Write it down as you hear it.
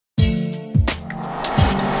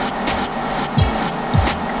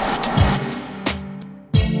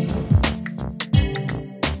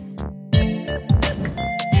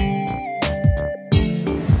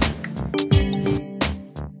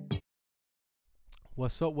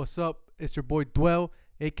What's up? What's up? It's your boy Dwell,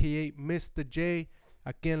 aka Mr. J,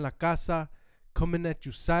 aquí en la casa, coming at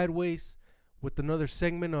you sideways with another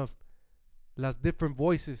segment of Las Different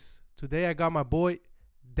Voices. Today I got my boy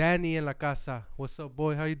Danny in la casa. What's up,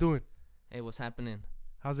 boy? How you doing? Hey, what's happening?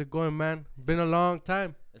 How's it going, man? Been a long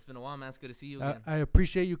time. It's been a while, man. It's good to see you again. I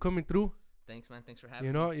appreciate you coming through. Thanks, man. Thanks for having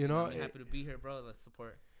You me. know, I'm happy to be here, bro. Let's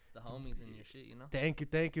support the homies and your shit, you know? Thank you.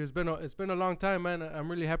 It's been a long time, man. I'm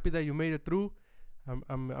really happy that you made it through.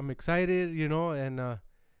 I'm excited, you know, and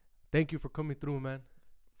thank you for coming through, man.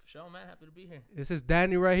 For sure, man. Happy to be here. This is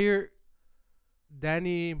Danny right here.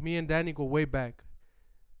 Me and Danny go way back.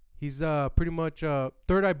 He's pretty much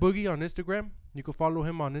Third Eye Boogie on Instagram. You can follow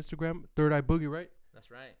him on Instagram, Third Eye Boogie, right?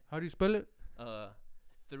 That's right. How do you spell it?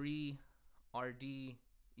 3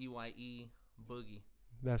 RDEYE Boogie.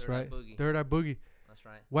 That's Third Eye right. Boogie. Third Eye Boogie. That's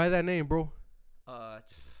right. Why that name, bro? I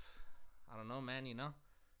don't know, man, you know?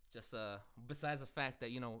 Just besides the fact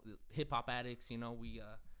that, you know, hip hop addicts, you know, we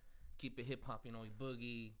keep it hip hop, you know, we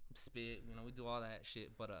boogie, spit, you know, we do all that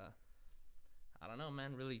shit, but I don't know,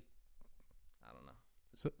 man, really I don't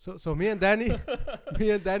know. So me and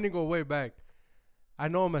Danny go way back. I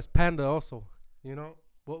know him as Panda also, you know.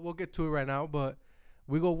 We'll get to it right now, but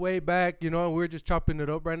we go way back, you know, and we're just chopping it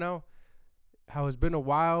up right now. How it's been a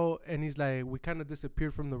while, and he's like, we kind of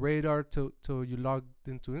disappeared from the radar till you logged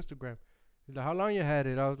into Instagram. He's like, how long you had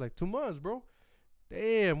it? I was like, 2 months, bro.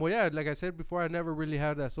 Damn. Well, yeah, like I said before, I never really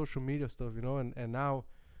had that social media stuff, you know, and now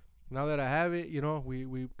that I have it, you know,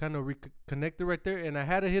 we kind of reconnected right there, and I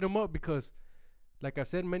had to hit him up because, like I've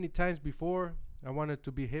said many times before, I wanted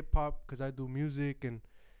to be hip hop because I do music and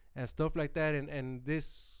stuff like that, and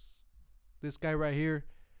this guy right here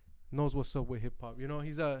knows what's up with hip hop. You know,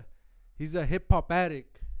 he's a hip hop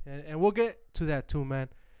addict, and we'll get to that too, man.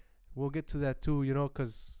 We'll get to that too, you know,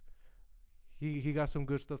 because he got some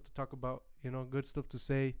good stuff to talk about, you know, good stuff to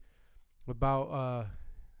say about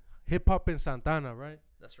hip hop in Santana, right?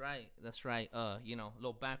 That's right. You know, a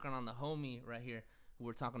little background on the homie right here.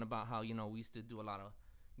 We're talking about how, you know, we used to do a lot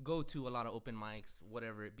of open mics,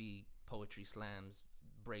 whatever it be, poetry slams,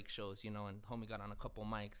 break shows, you know, and homie got on a couple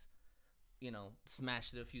mics, you know,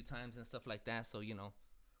 smashed it a few times and stuff like that. So, you know,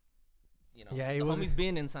 yeah, the homie's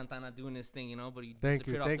been in Santana doing this thing, you know, but he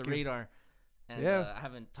disappeared off the radar. And I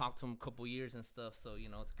haven't talked to him a couple years and stuff, so, you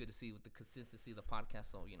know, it's good to see with the consistency of the podcast.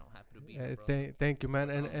 So, you know, happy to be here, bro. Thank you, man,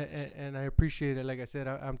 and I appreciate it. Like I said,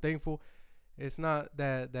 I'm thankful. It's not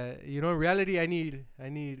that you know, in reality, I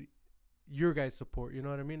need your guys' support. You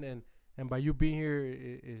know what I mean? And by you being here,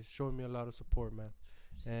 it's showing me a lot of support, man.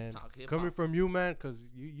 And coming from you, man, because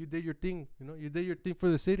you did your thing. You know, you did your thing for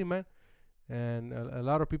the city, man. And a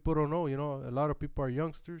lot of people don't know. You know, a lot of people are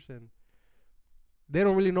youngsters and they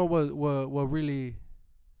don't really know what really,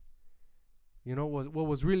 you know, what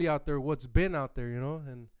was really out there, what's been out there, you know,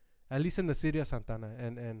 and at least in the city of Santana,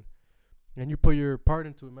 and you put your part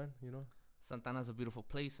into it, man, you know. Santana's a beautiful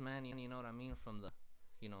place, man. You know what I mean? From the,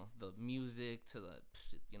 you know, the music to the,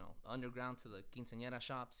 you know, underground to the quinceañera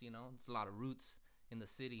shops, you know, it's a lot of roots in the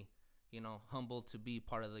city, you know, humbled to be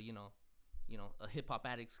part of the, you know, a hip hop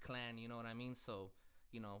addicts clan, you know what I mean? So,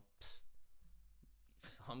 you know,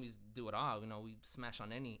 homies do it all, you know, we smash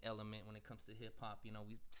on any element when it comes to hip hop, you know,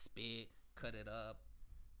 we spit, cut it up,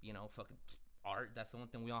 you know, fucking art, that's the one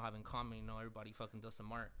thing we all have in common, you know, everybody fucking does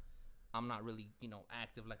some art. I'm not really, you know,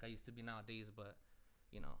 active like I used to be nowadays, but,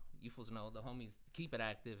 you know, you fools know the homies keep it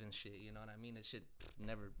active and shit, you know what I mean? This shit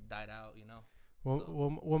never died out, you know?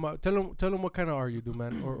 Well, tell them what kind of art you do,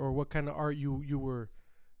 man, or what kind of art you were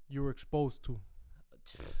exposed to.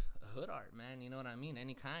 Hood art, man, you know what I mean?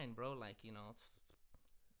 Any kind, bro, like, you know,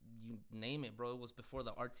 you name it, bro. It was before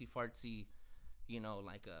the artsy fartsy, you know,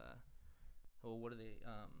 like what are they?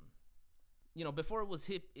 You know, before it was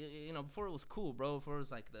hip, you know, before it was cool, bro. Before it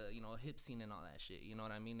was like the, you know, hip scene and all that shit. You know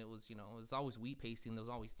what I mean? It was, you know, it was always weed pasting. There was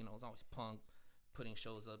always, you know, it was always punk putting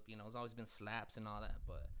shows up. You know, it's always been slaps and all that.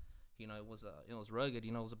 But, you know, it was rugged.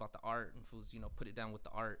 You know, it was about the art, and fools, you know, put it down with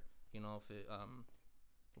the art. You know, if it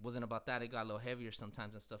wasn't about that, it got a little heavier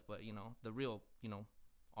sometimes and stuff. But, you know, the real, you know,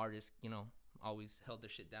 artists, you know, always held their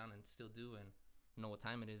shit down and still do, and know what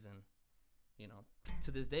time it is. And, you know,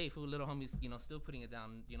 to this day, fool, little homies, you know, still putting it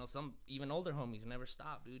down. You know, some even older homies never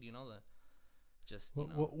stop, dude. You know, you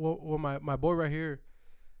know. Well, my boy right here,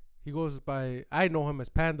 he goes by, I know him as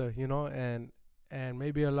Panda, you know, and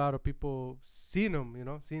maybe a lot of people seen him, you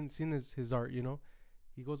know, seen his art, you know.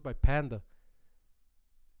 He goes by Panda.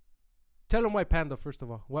 Tell him why Panda, first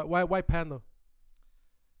of all. Why Panda?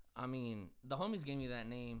 I mean, the homies gave me that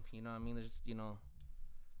name, you know what I mean? There's, you know,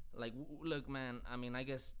 like, look, man, I mean, I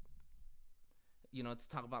guess you know, to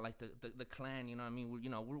talk about like the clan, you know what I mean?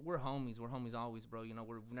 We're homies. We're homies always, bro. You know,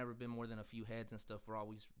 we've never been more than a few heads and stuff. We're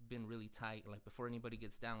always been really tight. Like before anybody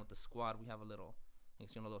gets down with the squad, we have a little, you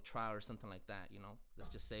know, a little trial or something like that, you know. Let's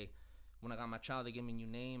just say when I got my child, they gave me a new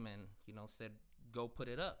name and, you know, said, go put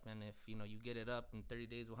it up. And if, you know, you get it up in 30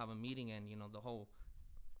 days, we'll have a meeting and, you know, the whole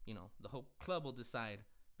club will decide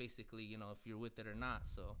basically, you know, if you're with it or not.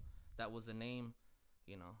 So that was the name.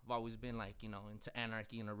 You know, I've always been like, you know, into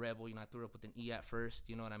anarchy and a rebel. You know, I threw up with an E at first,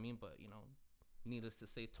 you know what I mean? But, you know, needless to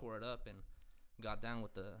say, tore it up and got down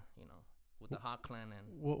with the, you know, with the Hot Clan. And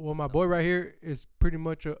well, my boy right here is pretty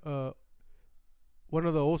much one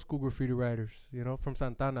of the old school graffiti writers, you know, from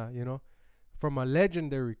Santana, you know, from a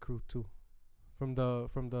legendary crew too, from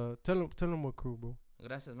the Tell 'em What crew, bro.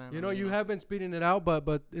 Gracias, man. You know, you have been speeding it out,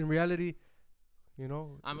 but in reality, you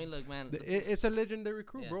know, I mean, look, man, it's a legendary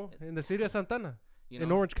crew, bro, in the city of Santana, you know,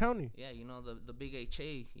 in Orange County. Yeah, you know, the big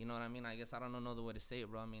HA, you know what I mean? I guess I don't know another way to say it,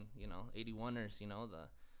 bro. I mean, you know, 81ers, you know,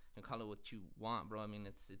 and call it what you want, bro. I mean,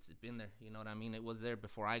 it's been there, you know what I mean? It was there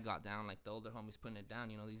before I got down, like the older homies putting it down,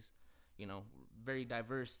 you know, these, you know, very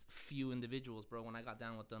diverse few individuals, bro. When I got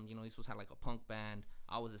down with them, you know, these was had like a punk band.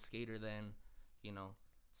 I was a skater then, you know.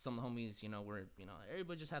 Some homies, you know, were, you know,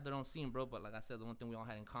 everybody just had their own scene, bro. But like I said, the one thing we all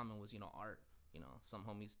had in common was, you know, art. You know, some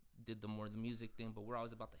homies did the music thing, but we're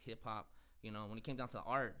always about the hip hop. You know, when it came down to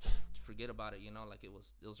art, forget about it. You know, like it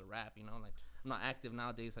was a rap. You know, like I'm not active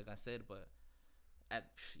nowadays, like I said, but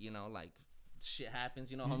you know, like shit happens.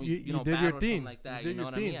 You know, homies, you know, did battle your or thing. something like that. You know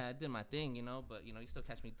what I mean? Yeah, I did my thing. You know, but you know, you still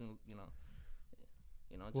catch me doing, you know,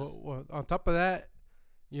 just well, on top of that,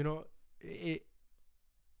 you know,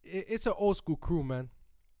 it's an old school crew, man.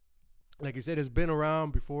 Like you said, it's been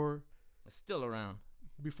around before. It's still around.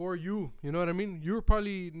 Before you know what I mean? You were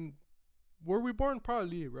probably, were we born?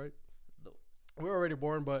 Probably, right? We were already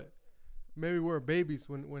born, but maybe we were babies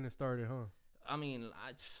when it started, huh? I mean,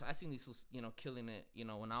 I seen these fools, you know, killing it, you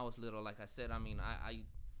know, when I was little. Like I said, I mean, I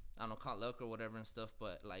don't know, caught luck or whatever and stuff,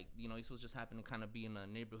 but like, you know, these was just happened to kind of be in a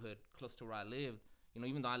neighborhood close to where I lived. You know,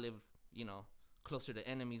 even though I live, you know, closer to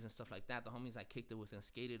enemies and stuff like that, the homies I kicked it with and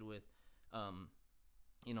skated with,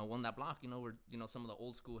 you know, won that block, you know, were, you know, some of the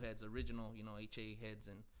old school heads, original, you know, HA heads,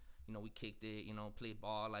 and, you know, we kicked it, you know, played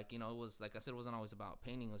ball, like, you know, it was, like I said, it wasn't always about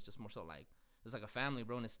painting, it was just more so like, it's like a family,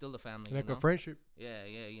 bro, and it's still a family, like you know? a friendship. Yeah,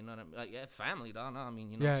 you know what I mean? Like, yeah, family, dog, no, I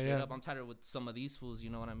mean, you know, straight up, I'm tired with some of these fools,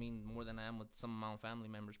 you know what I mean, more than I am with some of my own family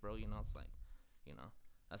members, bro, you know, it's like, you know,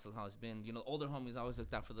 that's just how it's been, you know, older homies always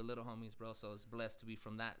looked out for the little homies, bro, so it's blessed to be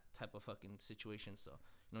from that type of fucking situation, so,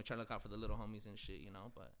 you know, try to look out for the little homies and shit, you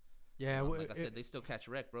know, but... Yeah, you know, like I said, they still catch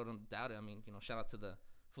wreck, bro. Don't doubt it. I mean, you know, shout out to the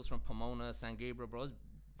fools from Pomona, San Gabriel, bro.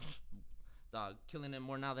 Dog, killing them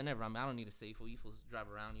more now than ever. I mean, I don't need to say you fools drive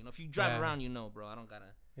around. You know, if you drive around, you know, bro. I don't gotta.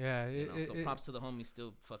 Yeah. You know, so props to the homies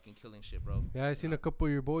still fucking killing shit, bro. Yeah, I seen a couple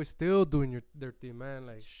of your boys still doing their thing, man.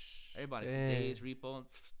 Like everybody from Days, Repo.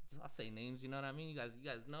 I'll say names. You know what I mean? You guys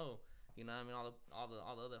know. You know what I mean? All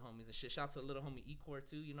the other homies and shit. Shout out to the little homie Ecor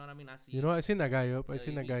too. You know what I mean? I see. You know, I seen that guy up. I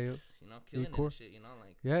seen that guy up. You know, killing it and shit. You know,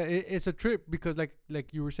 like. Yeah, it's a trip because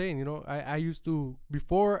like you were saying, you know, I used to,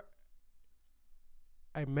 before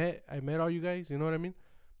I met all you guys. You know what I mean?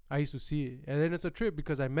 I used to see it, and then it's a trip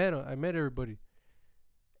because I met everybody,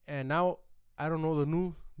 and now I don't know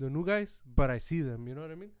the new guys, but I see them. You know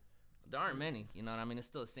what I mean? There aren't many. You know what I mean? It's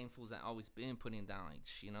still the same fools that always been putting down. Like,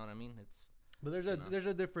 you know what I mean? It's. But there's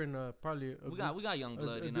a different probably we got young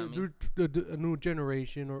blood, you know what I mean? A new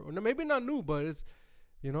generation or maybe not new, but it's,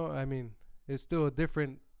 you know, I mean, it's still a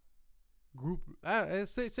different group.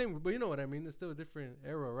 It's same, but you know what I mean? It's still a different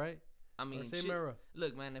era, right? I mean, same era.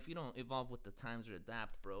 Look, man, if you don't evolve with the times or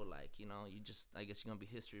adapt, bro, like, you know, you just, I guess you're gonna be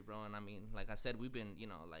history, bro. And I mean, like I said, we've been, you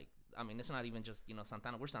know, like, I mean, it's not even just, you know,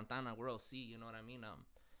 Santana. We're Santana. We're OC. You know what I mean?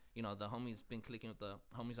 You know, the homies been clicking with the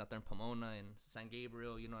homies out there in Pomona and San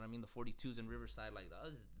Gabriel, you know what I mean? The 42s in Riverside, like,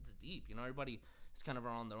 it's deep, you know? Everybody is kind of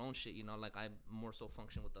on their own shit, you know? Like, I more so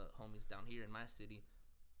function with the homies down here in my city.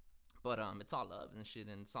 But it's all love and shit,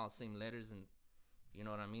 and it's all the same letters, and you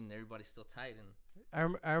know what I mean? Everybody's still tight,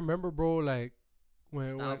 and... I remember, bro, like...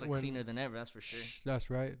 Styles are cleaner than ever, that's for sure. That's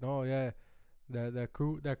right. No, yeah. That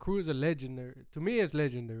crew is a legendary. To me, it's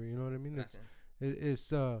legendary, you know what I mean?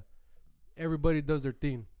 It's everybody does their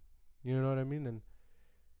thing. You know what I mean?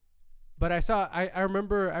 But I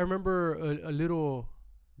remember a little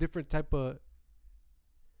different type of,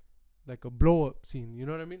 like a blow up scene. You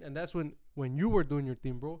know what I mean? And that's when you were doing your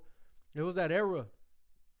thing, bro. It was that era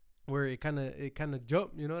where it kind of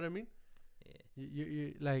jumped. You know what I mean? Yeah.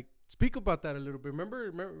 You like speak about that a little bit.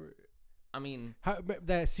 Remember? I mean, how,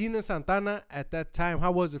 that scene in Santana at that time.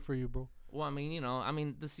 How was it for you, bro? Well, I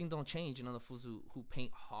mean, the scene don't change. The fools who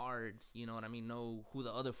paint hard, you know what I mean, know who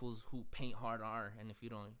the other fools who paint hard are. And if you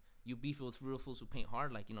don't, you beef with real fools who paint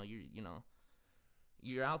hard, like,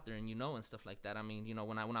 you're out there and and stuff like that. I mean,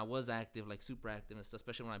 when I was active, like super active and stuff,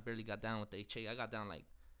 especially when I barely got down with the HA, I got down like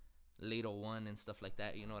late 01 and stuff like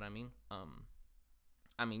that. You know what I mean?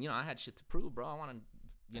 I had shit to prove, bro.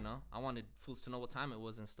 I wanted fools to know what time it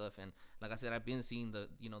was and stuff. And like I said, I've been seeing the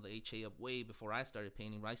HA up way before I started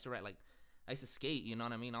painting. I used to write I used to skate, you know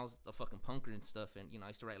what I mean? I was a fucking punker and stuff, and I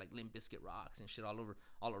used to write like Limp Bizkit rocks and shit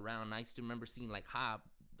all around. And I used to remember seeing like Hob.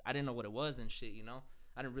 I didn't know what it was and shit,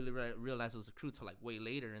 I didn't really realize it was a crew till like way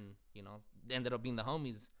later, and they ended up being the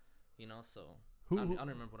homies, So I don't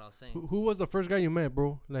remember what I was saying. Who was the first guy you met,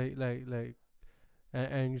 bro?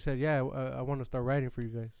 And you said, yeah, I want to start writing for you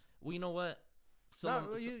guys. Well, you know what?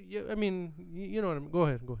 I mean, you know what I mean. Go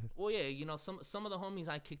ahead. Well, yeah, some of the homies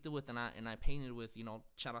I kicked it with and I painted with,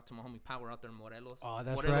 shout out to my homie Power out there in Morelos. Oh,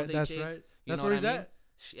 that's Morelos right. That's HA, right. That's where he's at.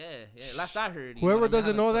 Yeah. Last I heard. Whoever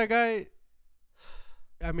doesn't know that guy,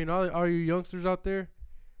 I mean, all you youngsters out there,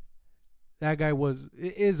 that guy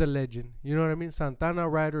is a legend. You know what I mean? Santana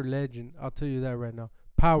rider legend. I'll tell you that right now.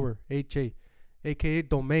 Power HA, aka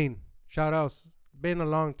Domain. Shout outs. Been a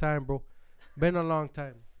long time, bro. Been a long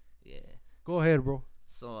time. Yeah. Go ahead, bro.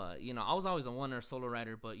 So, I was always a one-er solo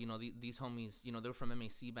rider, but, these homies, they were from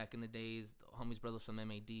MAC back in the days. The homies brothers from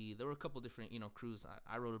MAD. There were a couple different, crews.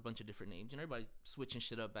 I wrote a bunch of different names. Everybody switching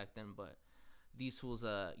shit up back then, but these fools,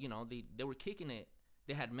 they were kicking it.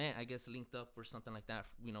 They had met, I guess, linked up or something like that,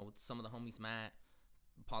 with some of the homies, Matt,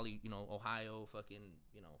 Polly, Ohio, fucking,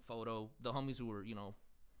 Photo. The homies who were,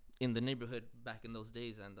 in the neighborhood back in those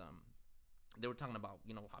days, and they were talking about,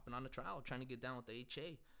 hopping on the trial, trying to get down with the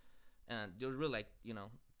HA. And there was really like,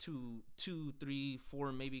 two, three,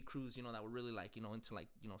 four maybe crews, that were really like, into like,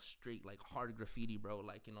 straight like hard graffiti, bro.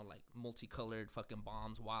 Like, like multicolored fucking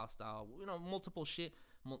bombs, wild style, multiple shit,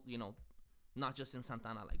 not just in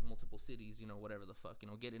Santana, like multiple cities, whatever the fuck,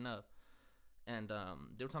 getting up. And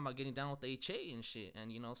they were talking about getting down with the HA and shit.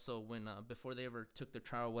 And, so when, before they ever took their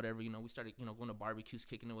trial or whatever, we started, going to barbecues,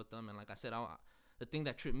 kicking it with them. And like I said, the thing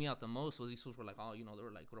that tripped me out the most was these fools were like, oh, they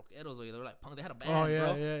were like rockeros, or they were like punk. They had a band,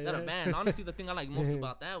 bro. They had a band. Honestly, the thing I liked most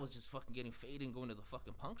about that was just fucking getting faded and going to the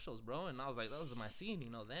fucking punk shows, bro. And I was like, that was my scene,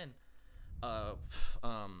 then.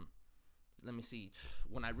 Let me see.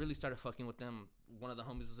 When I really started fucking with them, one of the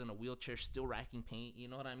homies was in a wheelchair, still racking paint. You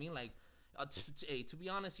know what I mean? Like, to be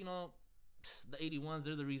honest, the 81s,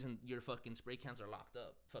 they're the reason your fucking spray cans are locked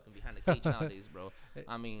up fucking behind the cage nowadays, bro.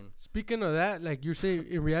 I mean, speaking of that, like you say,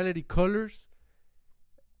 in reality, colors.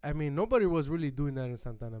 I mean, nobody was really doing that in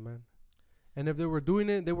Santana, man. And if they were doing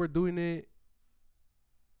it,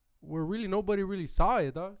 where really nobody really saw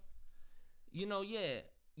it, dog.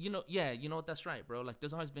 That's right, bro. Like,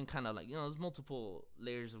 there's always been kind of like, there's multiple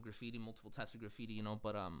layers of graffiti, multiple types of graffiti,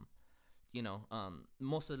 but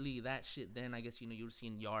mostly that shit. Then I guess you were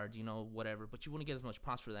seeing yard, whatever, but you wouldn't get as much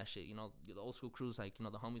props for that shit. The old school crews, like the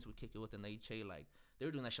homies would kick it with in the HA, like they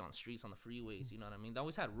were doing that shit on streets, on the freeways. You know what I mean? They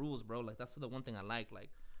always had rules, bro. Like that's the one thing I like.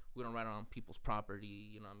 We don't ride on people's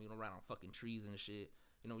property, we don't ride on fucking trees and shit.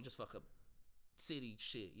 We just fuck up city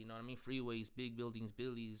shit, you know what I mean? Freeways, big buildings,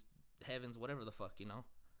 billies, heavens, whatever the fuck,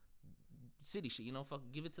 City shit, fuck,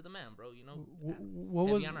 give it to the man, bro,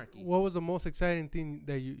 What was the most exciting thing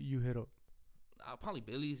that you hit up? Probably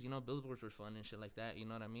Billy's, billboards were fun and shit like that, you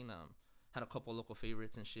know what I mean? Had a couple local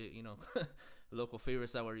favorites and shit, local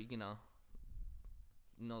favorites that were, the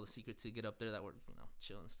secret to get up there that were,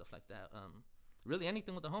 chill and stuff like that. Really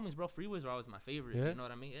anything with the homies, bro. Freeways are always my favorite. Yeah. You know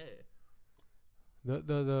what I mean? Yeah.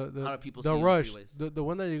 The how do people the see rush, freeways? the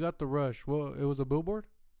one that you got, the rush. Well, it was a billboard.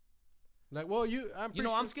 Like, well, I'm pretty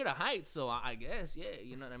sure. I'm scared of heights, so I guess, yeah.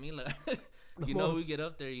 You know what I mean? Like, we get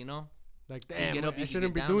up there, Like, damn, you get up, I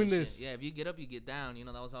shouldn't be doing this. Shit. Yeah, if you get up, you get down.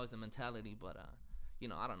 That was always the mentality. But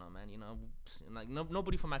I don't know, man. Like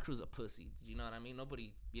nobody from my crew's a pussy. You know what I mean?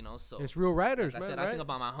 Nobody, so it's real riders, like man. I said, right? I think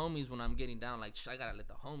about my homies when I'm getting down. Like, I gotta let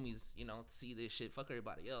the homies, see this shit. Fuck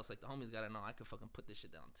everybody else. Like the homies gotta know I can fucking put this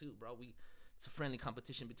shit down too, bro. It's a friendly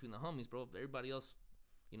competition between the homies, bro. Everybody else,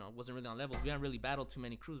 wasn't really on levels. We haven't really battled too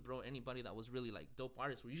many crews, bro. Anybody that was really like dope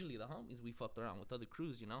artists were usually the homies. We fucked around with other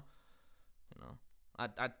crews, I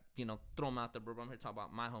throw them out there, bro. I'm here to talk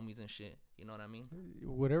about my homies and shit. You know what I mean?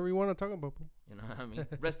 Whatever you want to talk about, bro. You know what I mean?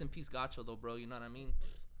 Rest in peace, Gacho, though, bro. You know what I mean?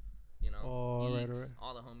 Oh, Eats, right.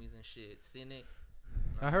 all the homies and shit. Cynic.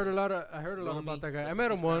 I heard a lot about that guy. I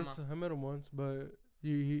met him once, but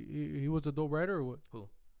he was a dope writer or what? Who?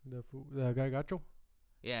 The guy Gacho?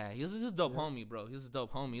 Yeah, he was a dope Yeah. homie, bro. He was a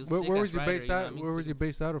dope homie. He was a Where sick-ass was he rider, based you know what out? I mean? Where was he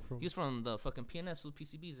based out of from? He's from the fucking PNS with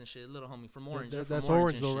PCBs and shit. Little homie from Orange. They're That's from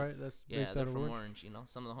Orange and though, shit. right? That's Yeah, based they're out of from Orange. Orange. You know,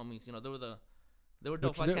 some of the homies. You know, they were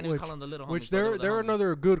dope. Which I they- can't even call them the little homies. Which but they're the they're homies.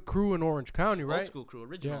 another good crew in Orange County, right? Old school crew,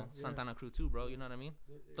 original Yeah. Santana crew too, bro. You know what I mean?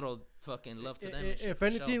 Throw fucking love to them. and shit, If for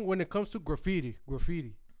anything, sure. when it comes to graffiti,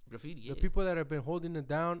 graffiti, yeah. the people that have been holding it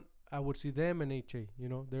down, I would see them and HA. You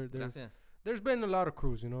know, Gracias. there's been a lot of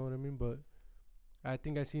crews. You know what I mean? But I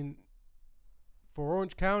think I seen for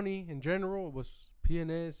Orange County in general it was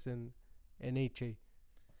PNS and HA.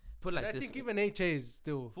 Put it like I this. think even HA is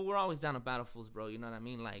still. Fool, we're always down to battlefields, bro. You know what I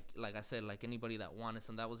mean? Like I said, like anybody that wanted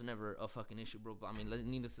some, that was never a fucking issue, bro. But I mean,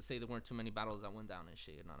 needless to say, there weren't too many battles that went down and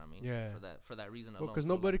shit. You know what I mean? Yeah. For that reason Well, alone. because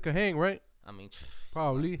fool, nobody like, could hang, right? I mean,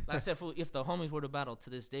 Probably. like I said, fool, if the homies were to battle to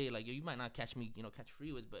this day, like yo, you might not catch me, you know, catch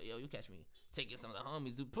freeways, but yo, you catch me taking some of the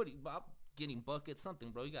homies, dude, getting buckets,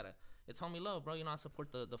 something, bro. You gotta. It's homie love, bro. You know, I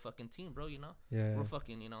support the fucking team, bro. You know, Yeah. we're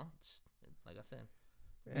fucking, you know, like I said,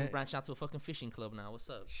 we And- branch out to a fucking fishing club now. What's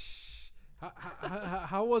up?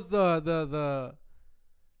 how was the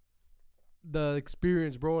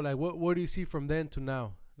experience, bro? Like, what do you see from then to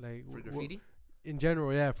now? Like For graffiti? in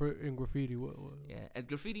general, yeah. For in graffiti, what? Yeah, at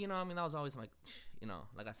graffiti, you know, I mean, that was always like, you know,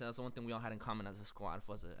 like I said, that's the one thing we all had in common as a squad,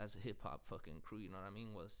 as a hip hop fucking crew. You know what I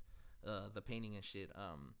mean? Was the painting and shit.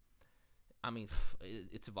 I mean,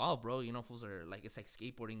 it's evolved, bro. You know, fools are like, it's like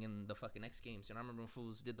skateboarding in the fucking X Games. You know, I remember when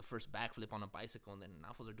fools did the first backflip on a bicycle, and then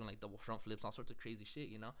now fools are doing like double front flips, all sorts of crazy shit.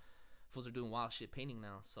 You know, fools are doing wild shit painting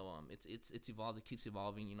now. So it's evolved. It keeps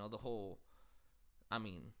evolving. You know, the whole, I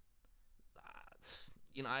mean,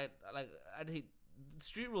 you know, I'd hate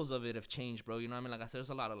street rules of it have changed, bro. You know what I mean? Like I said, there's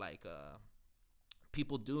a lot of like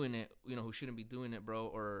people doing it, you know, who shouldn't be doing it, bro,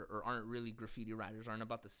 or aren't really graffiti writers, aren't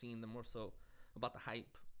about the scene, they're more so about the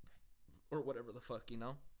hype or whatever the fuck, you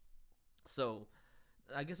know. So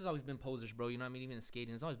I guess it's always been posers, bro. You know what I mean? Even in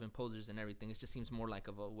skating, it's always been posers and everything. It just seems more like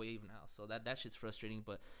of a wave now. So that shit's frustrating,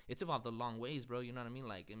 but it's evolved a long ways, bro. You know what I mean?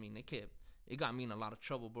 Like, I mean, it got me in a lot of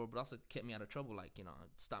trouble, bro, but also kept me out of trouble. Like, you know, it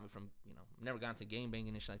stopped me from, you know, never got into gang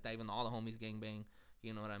banging and shit like that, even though all the homies gang bang,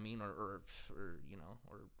 you know what I mean? Or you know,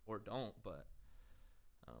 or don't, but,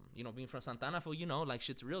 you know, being from Santana, you know, like,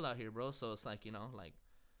 shit's real out here, bro. So it's like, you know,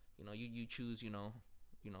 you choose, you know,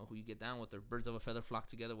 who you get down with, or birds of a feather flock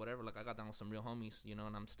together, whatever. Like, I got down with some real homies, you know,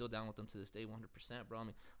 and I'm still down with them to this day, 100%, bro. I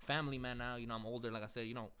mean, family man now, you know, I'm older, like I said,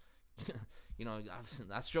 you know, you know,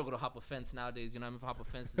 I struggle to hop a fence nowadays, you know, I mean, if I hop a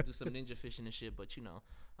fence to do some ninja fishing and shit, but, you know,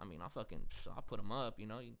 I mean, I'll put them up, you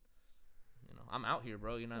know, I'm out here,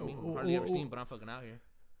 bro, you know what I mean? Hardly ever seen, but I'm fucking out here.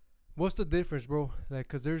 What's the difference, bro? Like,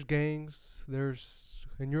 cause there's gangs,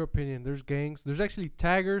 in your opinion, there's gangs. There's actually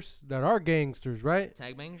taggers that are gangsters, right?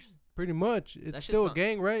 Tag bangers? Pretty much. It's That still a shit's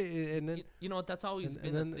gang, right? And then You know what, that's always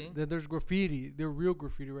been and a thing. then there's graffiti. They're real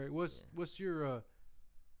graffiti, right? What's your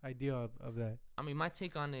idea of that? I mean, my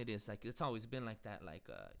take on it is, like, it's always been like that. Like,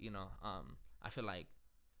 you know, I feel like,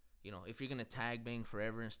 you know, if you're gonna tag bang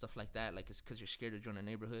forever and stuff like that, like, it's because you're scared to join a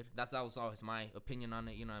neighborhood. That was always my opinion on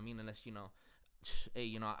it. You know what I mean? Unless, you know, hey,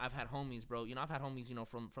 you know, I've had homies, bro. You know, I've had homies, you know,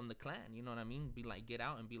 from the clan. You know what I mean? Be like, get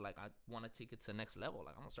out and be like, I want to take it to the next level.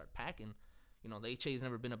 Like, I'm gonna start packing. You know, the HA's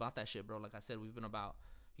never been about that shit, bro. Like I said, we've been about,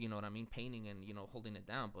 you know what I mean, painting and, you know, holding it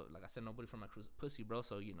down. But like I said, nobody from my crew's pussy, bro.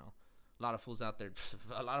 So, you know, a lot of fools out there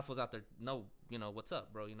know, you know, what's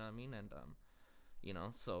up, bro. You know what I mean? And you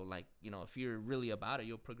know, so, like, you know, if you're really about it,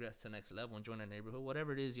 you'll progress to the next level and join a neighborhood,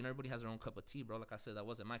 whatever it is. You know, everybody has their own cup of tea, bro. Like I said, that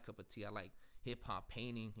wasn't my cup of tea. I like hip hop,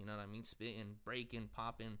 painting, you know what I mean, spitting, breaking,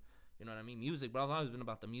 popping, you know what I mean, music, bro. I've always been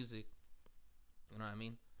about the music, you know what I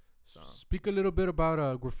mean? So Speak a little bit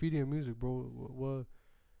about graffiti and music, bro. What?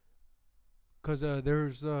 Cause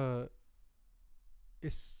there's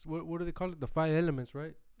it's what do they call it? The 5 elements,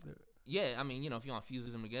 right? yeah, I mean, you know, if you want to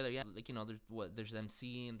fuse them together, yeah, like, you know, there's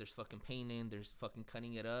MCing, there's fucking painting, there's fucking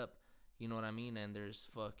cutting it up, you know what I mean, and there's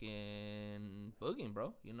fucking booging,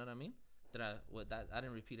 bro. You know what I mean? I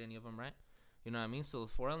didn't repeat any of them, right? You know what I mean? So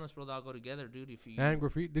the 4 elements, bro, they all go together, dude. If you And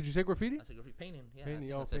graffiti. Did you say graffiti? I said graffiti, painting, yeah.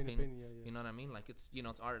 Painting. I Oh, said painting. Yeah. You know what I mean? Like, it's, you know,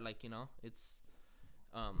 it's art. Like, you know, it's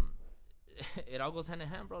it all goes hand in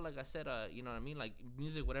hand, bro. Like I said, you know what I mean? Like,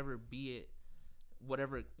 music, whatever, be it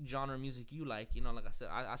whatever genre of music you like, you know, like I said,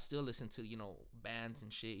 I still listen to, you know, bands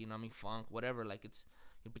and shit, you know what I mean, funk, whatever, like,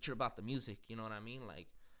 but you're about the music, you know what I mean, like,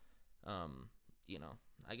 you know,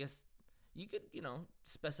 I guess you could, you know,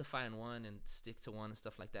 specify in one and stick to one and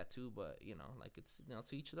stuff like that too. But you know, like it's, you know,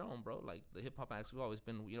 to each their own, bro. Like the hip hop acts, we've always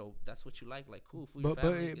been, you know, that's what you like cool food.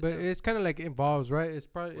 But it's kind of like involves, right? It's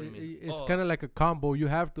probably it's kind of like a combo. You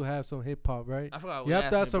have to have some hip hop, right? I forgot. You have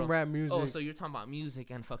to have some bro. rap music. Oh, so you're talking about music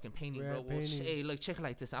and fucking painting, Rap, bro? Well, painting. hey, look, check it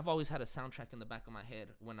like this. I've always had a soundtrack in the back of my head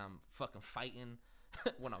when I'm fucking fighting.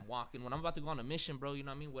 When I'm walking, when I'm about to go on a mission, bro, you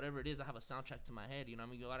know what I mean? Whatever it is, I have a soundtrack to my head, you know what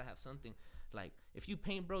I mean? You gotta have something. Like, if you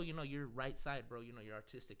paint, bro, you know, your right side, bro, you know, you're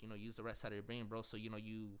artistic, you know, use the right side of your brain, bro, so, you know,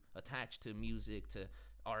 you attach to music, to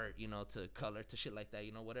art, you know, to color, to shit like that,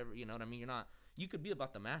 you know, whatever, you know what I mean? You're not, you could be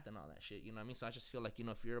about the math and all that shit, you know what I mean? So I just feel like, you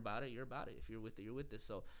know, if you're about it, you're about it. If you're with it, you're with it.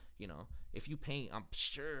 So, you know, if you paint, I'm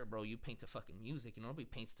sure, bro, you paint to fucking music, you know, nobody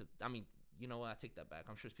paints to, I mean, you know what, I take that back.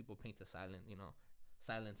 I'm sure people paint to silent, you know,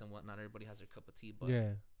 silence and whatnot. Everybody has their cup of tea, but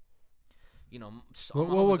yeah. you know, What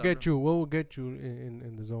will get you? What will get you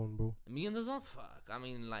in the zone, bro? Me in the zone? Fuck. I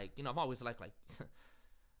mean, like, you know, I've always liked, like,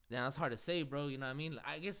 yeah, it's hard to say, bro. You know what I mean?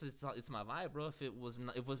 I guess it's my vibe, bro. If it was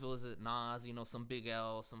Nas, you know, some Big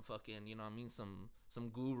L, some fucking, you know what I mean, some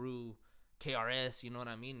Guru, KRS, you know what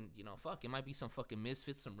I mean? You know, fuck, it might be some fucking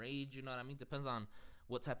Misfits, some Rage, you know what I mean? Depends on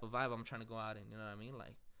what type of vibe I'm trying to go out in, you know what I mean?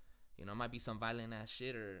 Like, you know, it might be some violent ass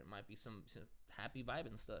shit, or it might be some happy vibe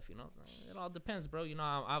and stuff, you know? It all depends, bro. You know,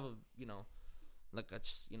 I have a, you know, like, I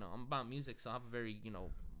just, you know, I'm about music, so I have a very, you know,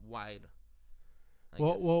 wide.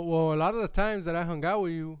 Well, a lot of the times that I hung out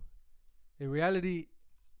with you, in reality,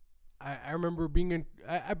 I remember being in.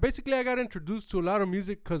 I basically got introduced to a lot of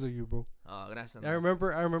music because of you, bro. Oh, gracias. I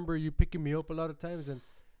remember you picking me up a lot of times, and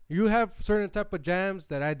you have certain type of jams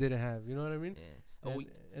that I didn't have. You know what I mean? Yeah.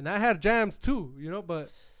 And I had jams too, you know,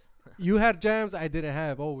 but you had jams I didn't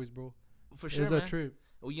have always, bro. For sure, it was a trip.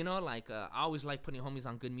 Well, you know, like, I always like putting homies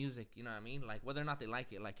on good music, you know what I mean? Like, whether or not they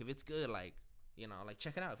like it, like, if it's good, like, you know, like,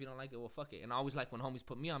 check it out. If you don't like it, well, fuck it. And I always like when homies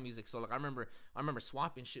put me on music. So, like, I remember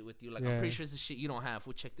swapping shit with you. Like, I'm pretty sure it's the shit you don't have.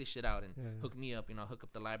 We'll check this shit out and hook me up, you know, hook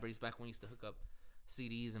up the libraries. Back when we used to hook up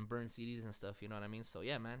CDs and burn CDs and stuff, you know what I mean? So,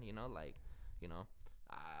 yeah, man, you know, like, you know,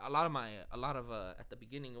 at the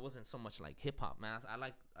beginning, it wasn't so much like hip hop, man.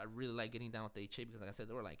 I really like getting down with the HA because, like I said,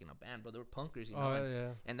 they were like in a band, bro. They were punkers, you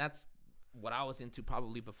know? And that's what I was into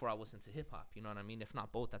probably before I was into hip hop, you know what I mean? If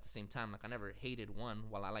not both at the same time. Like, I never hated one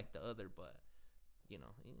while I liked the other, but, you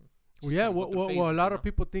know. A lot of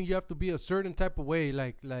people think you have to be a certain type of way,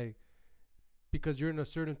 like because you're in a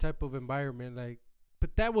certain type of environment, like,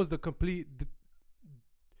 but that was that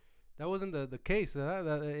wasn't the case.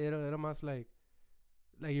 It must like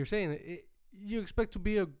you're saying, you expect to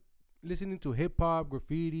be listening to hip hop,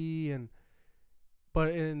 graffiti,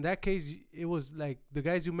 but in that case, it was like the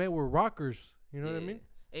guys you met were rockers. You know what I mean?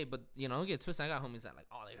 Hey, but, you know, don't get twisted. I got homies that, like,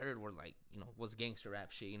 all they heard were, like, you know, was gangster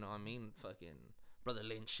rap shit. You know what I mean? Fucking Brother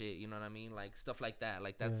Lynch shit. You know what I mean? Like, stuff like that.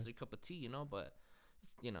 Like, that's your cup of tea, you know? But,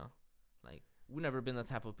 you know, like, we've never been the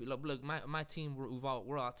type of people. Look, my team,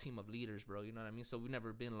 we're all a team of leaders, bro. You know what I mean? So we've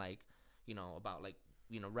never been, like, you know, about, like,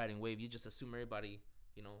 you know, riding wave. You just assume everybody,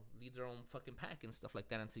 you know, leads their own fucking pack and stuff like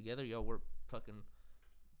that. And together, yo, we're fucking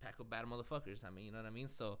pack of bad motherfuckers. I mean, you know what I mean?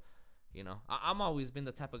 So, you know, I'm always been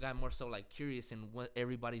the type of guy more so, like, curious in what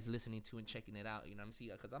everybody's listening to and checking it out, you know what I'm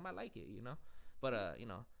saying? Because I might like it, you know? But, you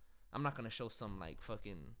know, I'm not going to show some, like,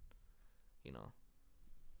 fucking, you know,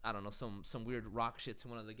 I don't know, some weird rock shit to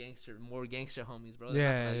one of the more gangster homies, bro. You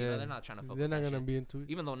know, they're not trying to fuck They're with not that going to shit. be into it.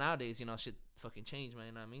 Even though nowadays, you know, shit fucking changed, man,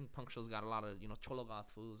 you know what I mean? Punk shows got a lot of, you know, cholo goth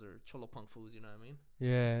fools or cholo punk fools, you know what I mean?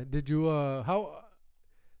 Yeah. Did you,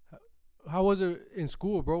 how was it in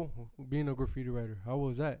school, bro, being a graffiti writer? How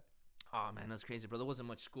was that? Oh, man, that's crazy, bro. There wasn't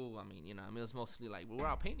much school. I mean, you know, it was mostly, like, we were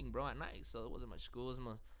out painting, bro, at night, so there wasn't much school. It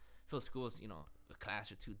was I feel school was, you know, a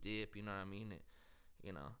class or two dip, you know what I mean?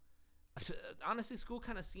 You know, honestly, school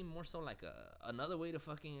kind of seemed more so like another way to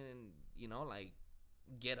fucking, you know, like,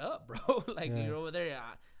 get up, bro. Like, you're over there.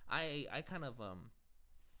 I kind of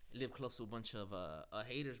live close to a bunch of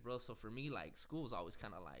haters, bro. So for me, like, school was always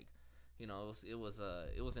kind of like, you know, it was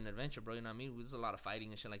an adventure, bro. You know what I mean? There was a lot of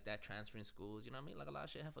fighting and shit like that, transferring schools. You know what I mean? Like, a lot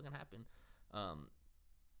of shit had fucking happened.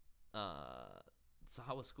 So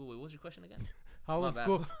how was school? What was your question again? How was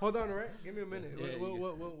school? Hold on, all right? Give me a minute.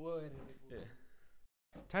 What?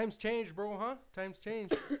 Times change, bro, huh? Times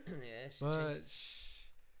change.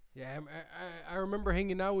 I remember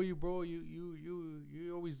hanging out with you, bro.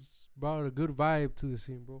 You always brought a good vibe to the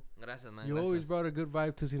scene, bro. Gracias, man. You always brought a good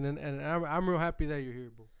vibe to the scene, and I'm real happy that you're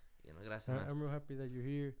here, bro. You know, gracias, man. I'm real happy that you're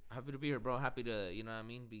here. Happy to be here, bro. Happy to, you know what I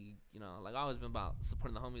mean, be, you know, like, I always been about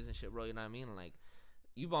supporting the homies and shit, bro. You know what I mean? Like,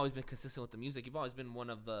 you've always been consistent with the music. You've always been one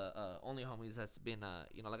of the only homies that's been,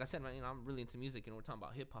 like I said, man, I'm really into music, and we're talking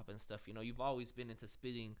about hip hop and stuff. You've always been into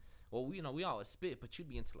spitting. Well, we always spit, but you'd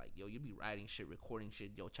be into like, yo, you'd be writing shit, recording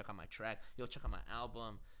shit. Yo, check out my track. Yo, check out my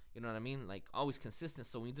album. You know what I mean? Like, always consistent.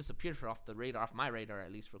 So when you disappeared off the radar, off my radar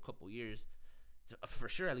at least for a couple years, for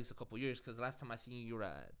sure at least a couple years, because the last time I seen you were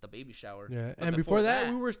at the baby shower. Yeah, and before that,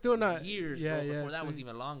 we were still not years. Yeah, bro. yeah. Before that was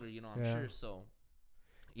even longer. I'm sure. So,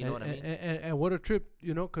 you know what I mean? And what a trip,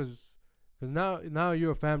 cause now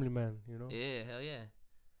you're a family man. Yeah, hell yeah.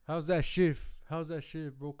 How's that shift,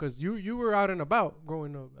 bro? Cause you were out and about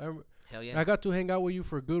growing up. Hell yeah. I got to hang out with you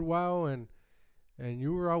for a good while, and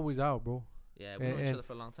you were always out, bro. Yeah, we know each other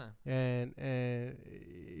for a long time. And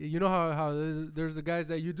you know how there's the guys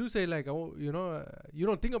that you do say like, oh, you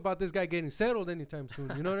don't think about this guy getting settled anytime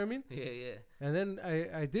soon. You know what I mean? Yeah. And then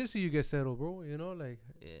I did see you get settled, bro. Like,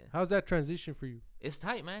 yeah. How's that transition for you? It's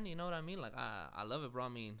tight, man. You know what I mean? Like, I love it, bro. I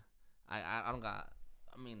mean, I don't got.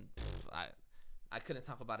 I mean, I couldn't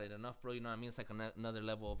talk about it enough, bro. You know what I mean? It's like another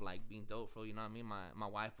level of like being dope, bro. You know what I mean? My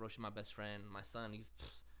wife, bro, she's my best friend. My son, he's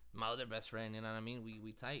my other best friend. You know what I mean?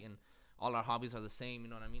 We tight, and all our hobbies are the same. You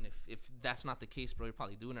know what I mean? If that's not the case, bro, you're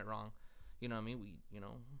probably doing it wrong. You know what I mean? We,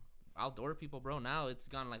 outdoor people, bro. Now it's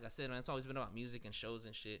gone, like I said, man. It's always been about music and shows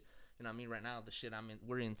and shit. You know what I mean? Right now, the shit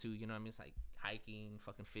we're into. You know what I mean? It's like hiking,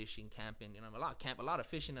 fucking fishing, camping. You know, a lot of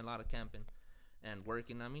fishing, and a lot of camping, and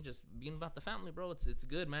working. I mean, just being about the family, bro. It's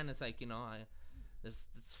good, man. It's like,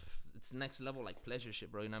 it's next level like pleasure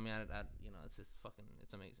shit, bro. You know what I mean? It's just fucking,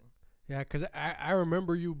 it's amazing. Yeah, cause I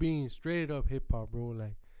remember you being straight up hip hop, bro.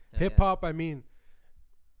 Like hip hop. I mean,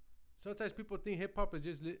 sometimes people think hip hop is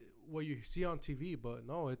just what you see on TV, but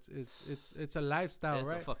no, it's a lifestyle,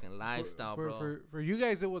 right? It's a fucking lifestyle, bro. For you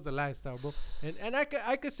guys, it was a lifestyle, bro. And I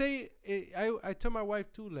could say I tell my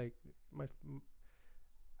wife too, like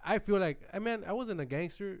I feel like I wasn't a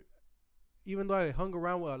gangster, even though I hung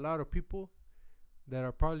around with a lot of people that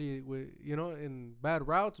are probably in bad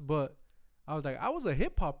routes, but I was like, I was a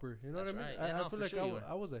hip hopper. You know what I mean? Right. I feel like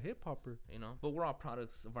I was a hip hopper. But we're all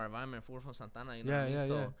products of our environment. We're from Santana, you know yeah, what I mean? Yeah,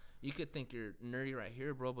 so you could think you're nerdy right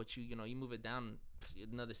here, bro, but you move it down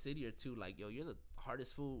another city or two, like, yo, you're the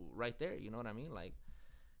hardest fool right there. You know what I mean? Like,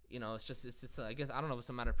 it's just I guess, I don't know if it's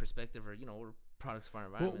a matter of perspective or, we're products of our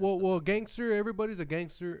environment. Well, gangster, everybody's a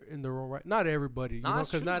gangster in their own right. Not everybody,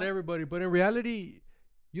 because not everybody, but in reality,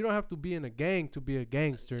 you don't have to be in a gang to be a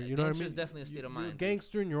gangster. You know what I mean? It's definitely a state of mind. You're a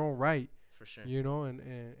gangster in your own right. For sure.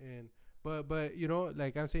 But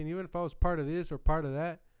like I'm saying, even if I was part of this or part of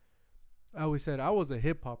that, I always said I was a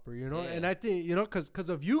hip hopper, and I think, cause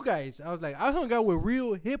of you guys, I was like, I hung out with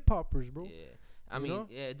real hip hoppers, bro. Yeah. I mean,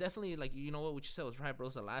 yeah, definitely, like, what you said was right, bro.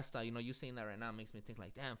 It's a lifestyle. You saying that right now makes me think,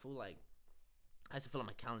 like, damn, fool, like, I used to fill up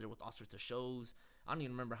my calendar with all sorts of shows. I don't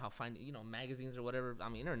even remember how finding, magazines or whatever. I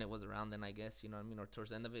mean, internet was around then, I guess, or towards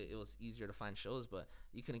the end of it, it was easier to find shows, but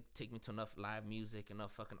you couldn't take me to enough live music,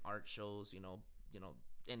 enough fucking art shows,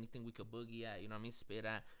 anything we could boogie at, spit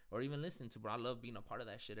at, or even listen to, bro. I love being a part of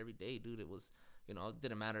that shit every day, dude. It was, it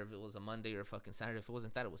didn't matter if it was a Monday or a fucking Saturday. If it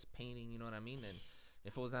wasn't that, it was painting, you know what I mean? And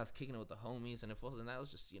if it wasn't that, I was kicking it with the homies, and if it wasn't that, it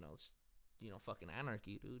was just, fucking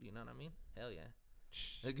anarchy, dude, you know what I mean? Hell yeah.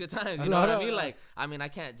 Good times, you know what I mean? Like, I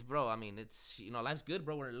can't, bro. I mean, it's, life's good,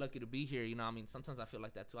 bro. We're lucky to be here, sometimes I feel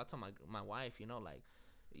like that too. I tell my wife, like,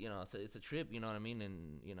 it's a trip, you know what I mean?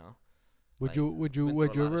 And, would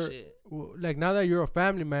you ever, like, now that you're a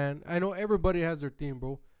family man, I know everybody has their theme,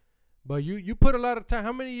 bro, but you put a lot of time.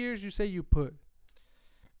 How many years you say you put?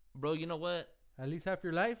 Bro, you know what? At least half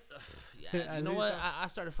your life? Yeah, you know what? I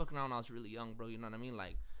started fucking around when I was really young, bro. You know what I mean?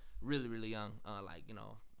 Like, really, really young. Like,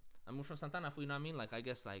 I moved from Santana, you know what I mean? Like, I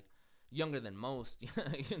guess, like, younger than most, you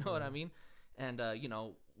know what I mean? And,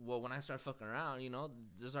 well, when I started fucking around,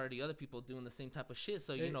 there's already other people doing the same type of shit.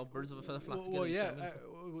 So, birds of a feather flock together. Well, yeah,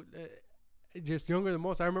 just younger than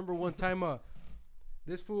most. I remember one time,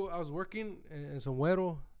 this fool, I was working, and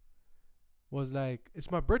Sombrero was like,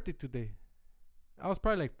 it's my birthday today. I was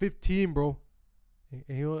probably like 15, bro.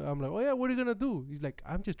 And I'm like, oh, yeah, what are you going to do? He's like,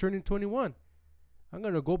 I'm just turning 21. I'm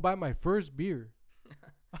going to go buy my first beer.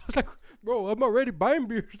 I was like, bro, I'm already buying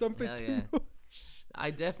beers. I'm 15. Yeah.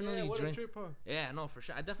 I definitely drink. Trip, huh? Yeah, no, for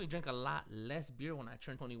sure. I definitely drank a lot less beer when I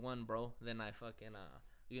turned 21, bro, than I fucking,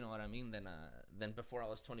 you know what I mean? Than before I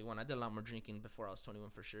was 21. I did a lot more drinking before I was 21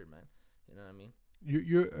 for sure, man. You know what I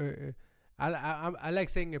mean? I like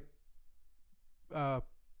saying it, what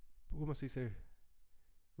must he say?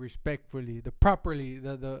 Respectfully,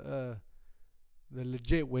 the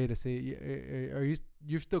legit way to say it. Are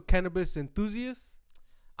you still cannabis enthusiast?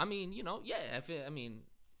 I mean, yeah.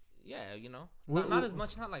 Yeah, you know, Wh- not wh- as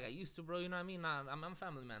much, not like I used to, bro. You know what I mean? Nah, I'm a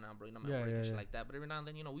family man now, bro. You know, I'm at Yeah, work yeah, and shit yeah. like that. But every now and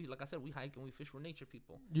then, you know, we, like I said, we hike and we fish. We're nature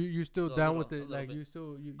people. You still So down with a it? little Like bit. you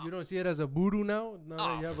still you don't see it as a voodoo now? Now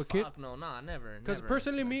that you have a kid? Fuck no, nah, never. Because Never.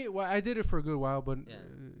 personally, Nah. me, well, I did it for a good while, but Yeah.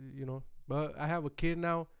 you know, but I have a kid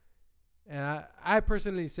now, and I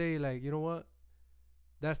personally say like, you know what?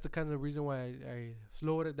 That's the kind of reason why I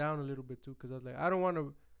slowed it down a little bit too, because I was like, I don't want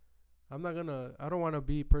to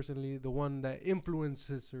be personally the one that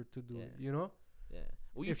influences her to do it, Yeah. you know? Yeah.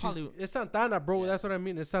 Well, you If probably. it's Santana, bro. Yeah. That's what I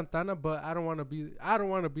mean. It's Santana, but I don't want to be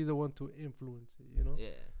the one to influence it, you know? Yeah.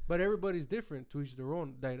 But everybody's different, to each their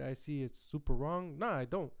own. That I see it's super wrong. Nah, I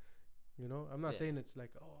don't. You know, I'm not Yeah. saying it's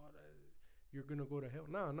like, you're gonna go to hell.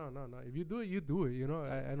 No. If you do it, you do it. You know,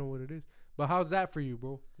 I know what it is. But how's that for you,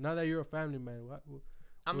 bro? Now that you're a family man, what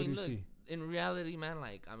I what mean, do you look. see? In reality, man,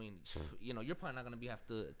 like I mean, you know, you're probably not gonna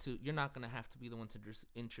you're not gonna have to be the one to just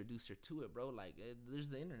introduce her to it, bro. Like, there's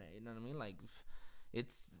the internet, you know what I mean? Like,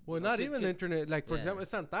 it's Well, you know, not even the internet. Like for yeah. example,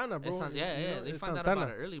 it's Santana, bro. It's You know, they it's find out Santana.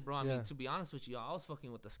 about it early, bro. I Yeah. mean, to be honest with you, I was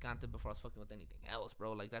fucking with the Scante before I was fucking with anything else,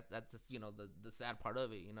 bro. Like that's you know the sad part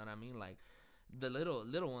of it, you know what I mean? Like the little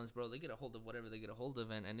ones, bro, they get a hold of whatever they get a hold of,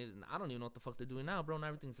 and I don't even know what the fuck they're doing now, bro. And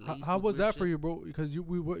everything's laced How with was weird that for shit. you, bro? Because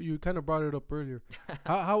you kind of brought it up earlier.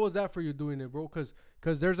 how was that for you doing it, bro? Because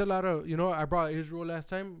there's a lot of, you know, I brought Israel last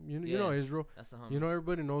time. You know Yeah. Israel. That's a homie. You know,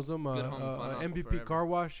 everybody knows him. Good homie, fun uncle MVP forever. Car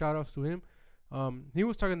Wash. Shout outs to him. He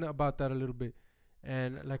was talking about that a little bit,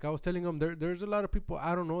 and like I was telling him, there's a lot of people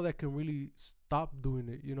I don't know that can really stop doing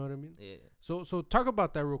it. You know what I mean? Yeah. So talk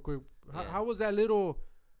about that real quick. Yeah. How was that little?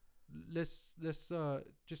 Let's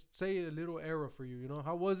just say a little era for you. You know,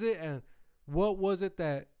 how was it, and what was it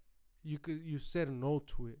that you said no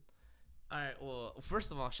to it? All right. Well,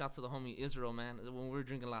 first of all, shout to the homie Israel, man. When we were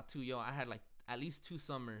drinking a lot too, yo, I had like at least 2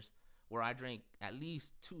 summers where I drank at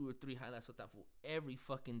least 2 or 3 highlights with that fool every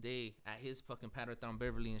fucking day at his fucking pad right there on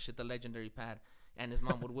Beverly and shit, the legendary pad. And his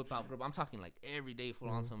mom would whip out, bro. I'm talking like every day full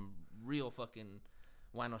on some real fucking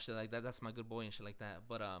wino shit like that. That's my good boy and shit like that.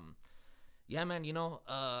 But yeah, man, you know,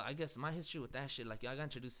 I guess my history with that shit, like, I got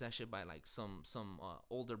introduced to that shit by like some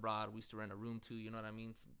older broad we used to rent a room to, you know what I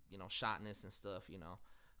mean? Some, you know, shotness and stuff, you know.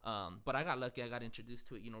 But I got lucky. I got introduced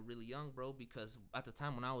to it, you know, really young, bro, because at the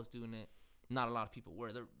time when I was doing it, not a lot of people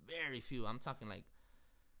were. There were very few. I'm talking like,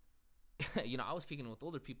 you know, I was kicking it with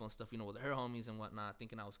older people and stuff, you know, with her homies and whatnot,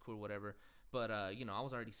 thinking I was cool, whatever. But, you know, I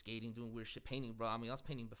was already skating, doing weird shit, painting, bro. I mean, I was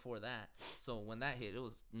painting before that. So when that hit, it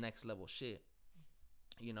was next level shit,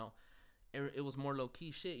 you know. It was more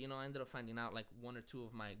low-key shit, you know. I ended up finding out, like, 1 or 2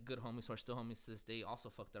 of my good homies who are still homies to this day also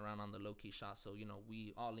fucked around on the low-key shot. So, you know,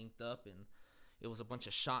 we all linked up, and it was a bunch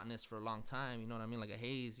of shotness for a long time, you know what I mean? Like a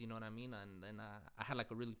haze, you know what I mean? And I had, like,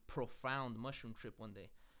 a really profound mushroom trip one day,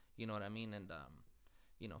 you know what I mean? And,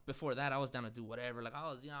 you know, before that, I was down to do whatever. Like, I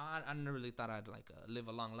was, you know, I never really thought I'd, like, live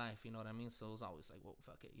a long life, you know what I mean? So it was always like, well,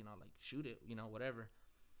 fuck it, you know, like, shoot it, you know, whatever.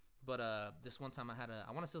 But this one time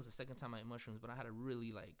I want to say it was the second time I ate mushrooms, but I had a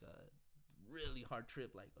really, like, really hard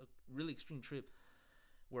trip, like a really extreme trip,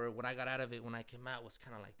 where what I got out of it when I came out was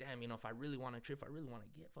kind of like, damn, you know, if I really want to trip, if I really want to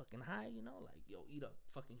get fucking high, you know, like, yo, eat a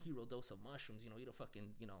fucking hero dose of mushrooms, you know, eat a fucking,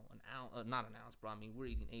 you know, an ounce, not an ounce, bro. I mean, we're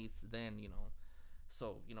eating eighths then, you know,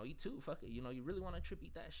 so, you know, eat 2, fuck it, you know, you really want to trip,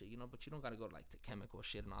 eat that shit, you know, but you don't gotta go like to chemical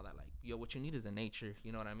shit and all that. Like, yo, what you need is a nature,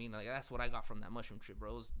 you know what I mean? Like, that's what I got from that mushroom trip,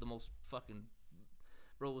 bro. It was the most fucking,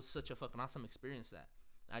 bro, it was such a fucking awesome experience that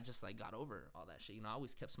I just, like, got over all that shit. You know, I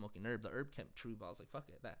always kept smoking herb. The herb kept true, but I was like, fuck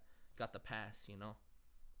it, that got the pass, you know.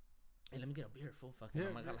 Hey, let me get a beer, full fucking. Yeah,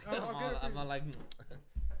 Oh my god, like, I'll I'm all like,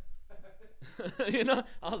 you know.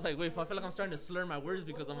 I was like, wait, I feel like I'm starting to slur my words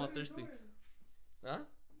because I'm all thirsty. Huh?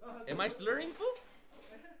 Am I slurring, fool?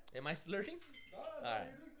 Am I slurring? All right.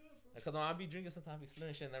 Because I'll be drinking sometimes, I'll be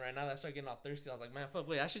slurring shit, and then right now that I start getting all thirsty, I was like, man, fuck,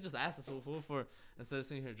 wait, I should just ask this fool for instead of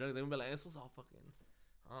sitting here drunk. They're gonna be like, this was all fucking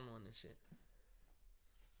on one and shit.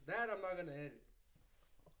 That I'm not gonna edit.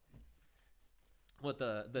 What,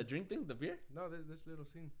 the drink thing, the beer? No, this little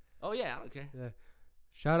scene. Oh yeah, I don't care. Yeah.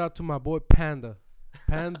 Shout out to my boy Panda.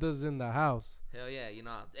 Panda's in the house. Hell yeah, you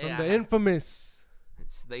know. From the infamous.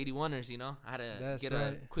 It's the 81ers, you know. I had to That's get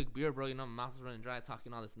right. a quick beer, bro. You know, my mouth's running dry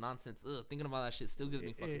talking all this nonsense. Ugh, thinking about that shit still gives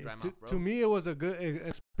me fucking dry mouth, bro. To me, it was a good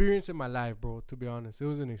experience in my life, bro. To be honest, it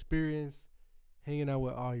was an experience hanging out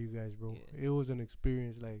with all you guys, bro. Yeah. It was an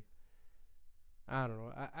experience, like, I don't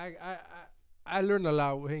know. I learned a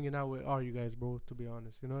lot hanging out with all you guys, bro. To be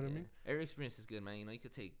honest, you know what I mean? Every experience is good, man. You know, you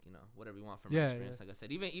could take, you know, whatever you want from Yeah, every experience. yeah. Like I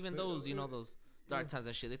said, even those, you know, those dark times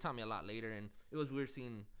and shit, they taught me a lot later, and it was weird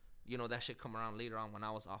seeing, you know, that shit come around later on when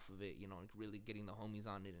I was off of it. You know, like really getting the homies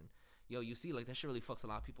on it, and yo, you see, like, that shit really fucks a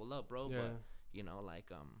lot of people up, bro. Yeah. But you know,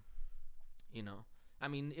 like, you know, I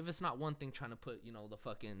mean, if it's not one thing trying to put,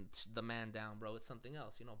 the man down, bro, it's something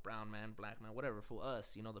else. Brown man, black man, whatever. For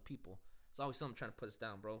us, the people, it's always something trying to put us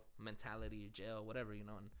down, bro. Mentality, jail, whatever, And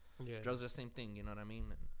drugs are the same thing, you know what I mean?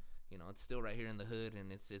 And it's still right here in the hood,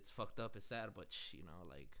 and it's fucked up, it's sad, but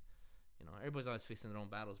everybody's always facing their own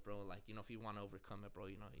battles, bro. Like, if you want to overcome it, bro,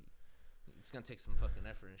 it's gonna take some fucking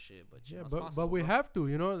effort and shit. But but we have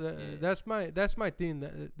to, That's my thing.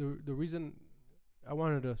 The reason I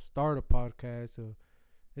wanted to start a podcast,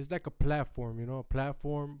 it's like a platform, a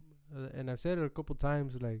platform, and I've said it a couple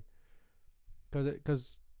times, like,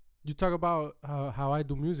 cause you talk about how I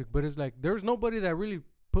do music, but it's like there's nobody that really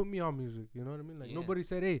put me on music. You know what I mean? Like nobody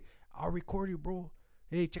said, "Hey, I'll record you, bro.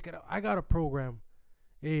 Hey, check it out. I got a program.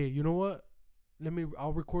 Hey, you know what?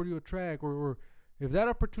 I'll record you a track, or if that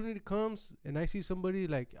opportunity comes and I see somebody,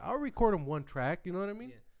 like, I'll record them one track. You know what I mean?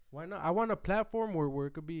 Yeah. Why not? I want a platform where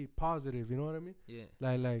it could be positive. You know what I mean? Yeah.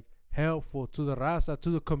 Like helpful to the raza, to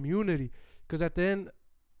the community. Because at the end,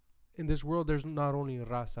 in this world, there's not only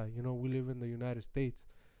raza. We live in the United States,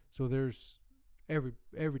 so there's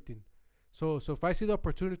everything. So if I see the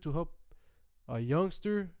opportunity to help a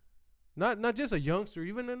youngster, not just a youngster,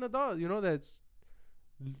 even an adult, that's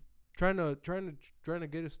trying to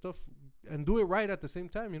get his stuff and do it right at the same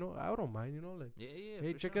time, I don't mind, like,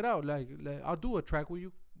 hey, check it out, like I'll do a track with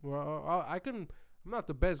you. Well, I'm not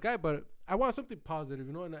the best guy, but I want something positive,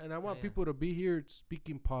 and I want people to be here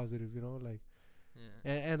speaking positive, like,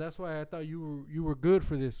 and that's why I thought you were good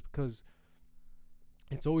for this, because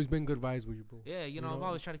it's always been good vibes with you, bro. Yeah, I've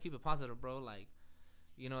always tried to keep it positive, bro. Like,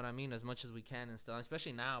 you know what I mean, as much as we can and stuff.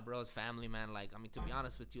 Especially now, bro, as family, man. Like, I mean, to be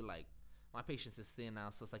honest with you, like, my patience is thin now.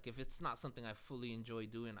 So it's like, if it's not something I fully enjoy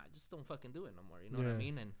doing, I just don't fucking do it no more. You know what I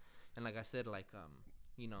mean? And like I said, like,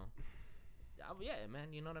 yeah,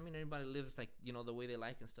 man. You know what I mean? Everybody lives like, the way they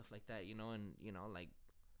like and stuff like that. And like,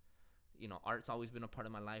 art's always been a part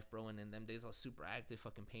of my life, bro. And in them days, I was super active,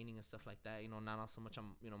 fucking painting and stuff like that. Not so much.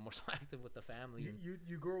 I'm, more so active with the family.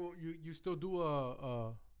 You still do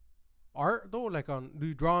art though? Like, do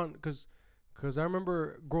you draw on? Because I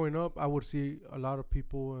remember growing up, I would see a lot of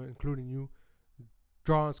people, including you,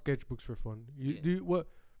 draw on sketchbooks for fun.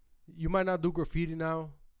 You might not do graffiti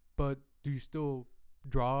now, but do you still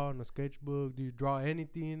draw on a sketchbook? Do you draw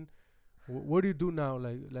anything? What do you do now?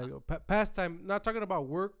 Like pastime. Not talking about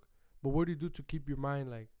work, but what do you do to keep your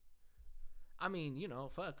mind like? I mean,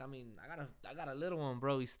 fuck. I mean, I got a little one,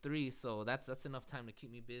 bro. He's 3, so that's enough time to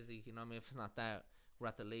keep me busy. You know what I mean? If it's not that, we're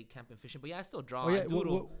at the lake camping, fishing. But yeah, I still draw. I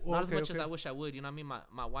doodle. Not as much as I wish I would. You know what I mean?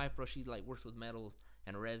 My wife, bro, she like works with metals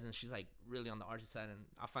and resin. She's like really on the artsy side, and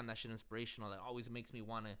I find that shit inspirational. That always makes me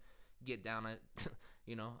want to get down at,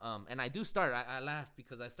 and I do start. I laugh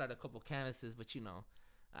because I started a couple canvases, but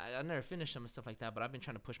I never finished them and stuff like that. But I've been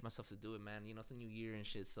trying to push myself to do it, man. It's a new year and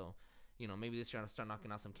shit, so maybe this year I'll start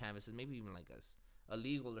knocking out some canvases, maybe even like as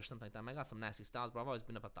illegal or something like that. I got some nasty styles, bro. I've always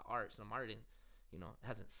been about the arts, and I'm art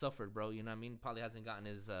hasn't suffered, bro. You know what I mean? Probably hasn't gotten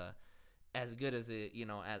as good as it,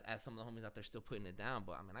 as some of the homies out there still putting it down.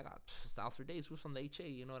 But I mean, I got styles for days. Who's from the HA?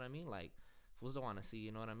 You know what I mean? Like, fools don't want to see.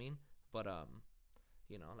 You know what I mean? But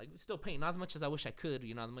like, still paint. Not as much as I wish I could.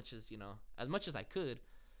 As much as I could,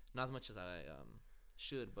 not as much as I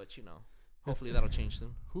should. But hopefully that'll change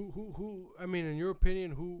soon. Who? I mean, in your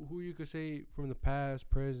opinion, who you could say from the past,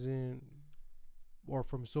 present, or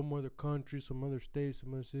from some other country, some other state,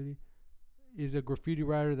 some other city, is a graffiti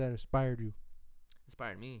writer that inspired you?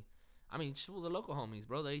 Inspired me? I mean, the local homies,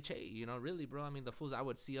 bro. The HA, really, bro. I mean, the fools I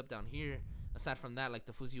would see up down here. Aside from that, like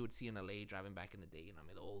the fools you would see in LA driving back in the day. I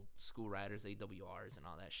mean, the old school riders, AWRs and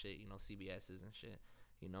all that shit. CBSs and shit.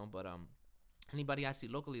 But anybody I see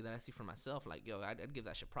locally that I see for myself, like, yo, I'd give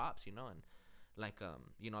that shit props. And like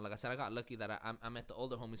like I said, I got lucky that I met the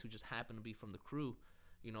older homies who just happened to be from the crew.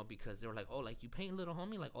 Because they were like, oh, like, you paint, little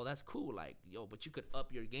homie? Like, oh, that's cool. Like, yo, but you could up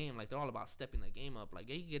your game. Like, they're all about stepping the game up. Like,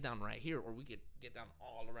 yeah, you can get down right here, or we could get down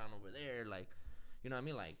all around over there. Like, you know what I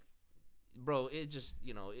mean? Like, bro, it just,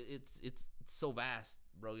 it's so vast,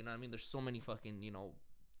 bro. You know what I mean? There's so many fucking,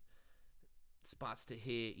 spots to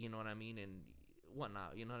hit, you know what I mean? And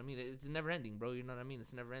whatnot, you know what I mean? It's never ending, bro. You know what I mean?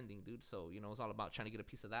 It's never ending, dude. So, it's all about trying to get a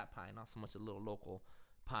piece of that pie, not so much a little local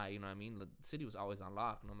pie, you know what I mean? The city was always on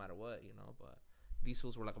lock, no matter what, but these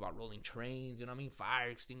fools were like about rolling trains, you know what I mean? Fire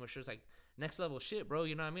extinguishers, like next level shit, bro.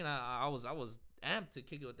 You know what I mean? I was amped to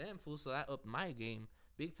kick it with them fools, so that upped my game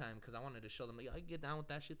big time because I wanted to show them, like, I can get down with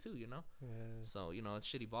that shit too, Yeah. So it's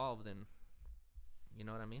shit evolved, and you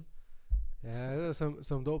know what I mean? Yeah,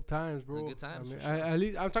 some dope times, bro. Good times. I mean, sure. at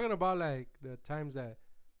least I'm talking about like the times that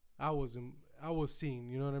I was seeing.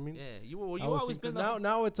 You know what I mean? Yeah, you always been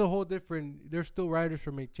now it's a whole different. There's still riders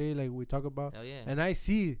from HA like we talk about. Hell yeah. And I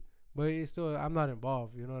see but it's still I'm not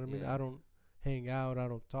involved. You know what I mean? Yeah. I don't hang out. I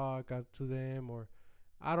don't talk out to them, or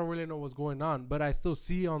I don't really know what's going on. But I still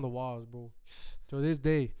see on the walls, bro. To this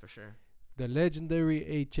day, For sure. the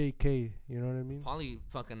legendary HAK. You know what I mean? Probably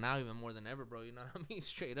fucking now even more than ever, bro. You know what I mean?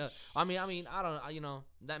 Straight up. I mean, I don't. You know,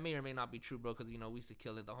 that may or may not be true, bro. Because you know we used to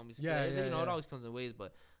kill it. The homies. Used to Yeah, kill it. yeah, You know, yeah. it always comes in waves,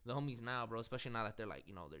 but the homies now, bro. Especially now that they're like,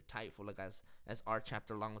 you know, they're tight for like as our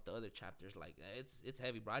chapter along with the other chapters. Like it's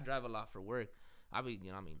heavy, bro. I drive a lot for work. I mean,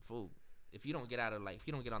 you know, I mean, fool. If you don't get out of like, if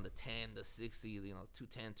you don't get on the 10, the 60, you know,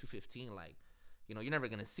 210, 215, like. You know, you're never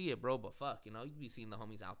gonna see it, bro. But fuck, you know, you be seeing the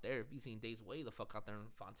homies out there. You be seeing days way the fuck out there in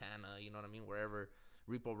Fontana. You know what I mean? Wherever,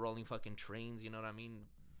 repo rolling fucking trains. You know what I mean,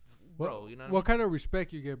 bro? You know What kind of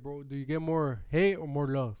respect you get, bro? Do you get more hate or more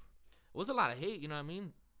love? It was a lot of hate. You know what I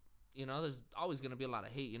mean? You know, there's always gonna be a lot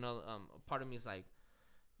of hate. You know, part of me is like,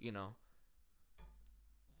 you know,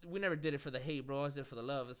 we never did it for the hate, bro. I always did it for the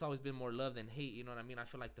love. It's always been more love than hate. You know what I mean? I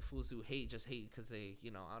feel like the fools who hate just hate because they, you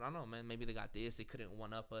know, I don't know, man. Maybe they got this, they couldn't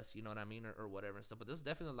one up us. You know what I mean, or whatever and stuff. But there's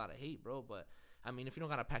definitely a lot of hate, bro. But I mean, if you don't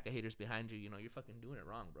got a pack of haters behind you, you know, you're fucking doing it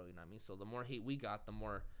wrong, bro. You know what I mean? So the more hate we got, the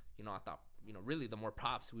more, you know, I thought, you know, really the more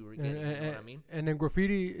props we were getting. You know what I mean? And then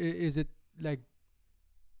graffiti, is it like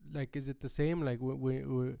is it the same? Like,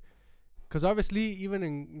 because obviously even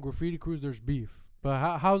in graffiti crews there's beef.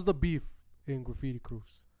 But how's the beef in graffiti crews?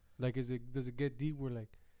 Like, does it get deep where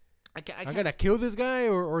like I'm gonna kill this guy,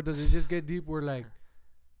 or does it just get deep where like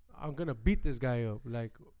I'm gonna beat this guy up?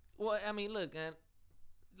 Like, well, I mean, look, and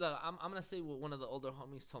look, I'm gonna say what one of the older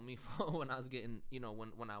homies told me when I was getting, you know,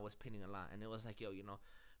 when I was pinning a lot, and it was like, yo, you know,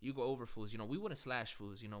 you go over fools, you know, we wouldn't slash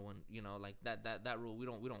fools, you know, when, you know, like that rule, we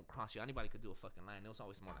don't cross you. Anybody could do a fucking line. It was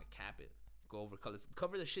always more like cap it, go over colors,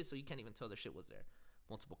 cover the shit so you can't even tell the shit was there,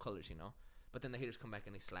 multiple colors, you know. But then the haters come back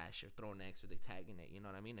and they slash or throw an X or they tagging it, you know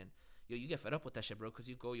what I mean? And yo, you get fed up with that shit, bro, because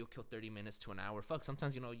you'll kill 30 minutes to an hour. Fuck,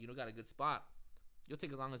 sometimes, you know, you don't got a good spot. You'll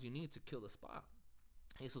take as long as you need to kill the spot.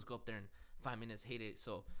 Haters go up there in 5 minutes, hate it.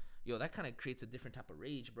 So, yo, that kind of creates a different type of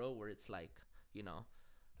rage, bro, where it's like, you know,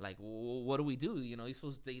 like, what do we do? You know, these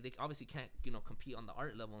fools, they obviously can't, you know, compete on the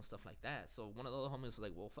art level and stuff like that. So one of the other homies was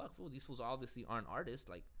like, well, fuck, fool, these fools obviously aren't artists.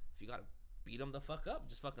 Like, if you got to beat them the fuck up,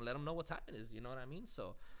 just fucking let them know what time it is. You know what I mean?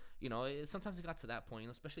 So, you know, sometimes it got to that point, you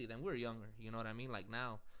know, especially then we were younger. You know what I mean? Like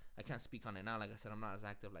now, I can't speak on it now. Like I said, I'm not as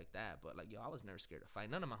active like that. But like, yo, I was never scared to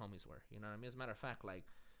fight. None of my homies were. You know what I mean? As a matter of fact, like,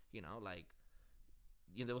 you know, like,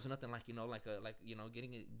 you know, there was nothing like, you know, like you know,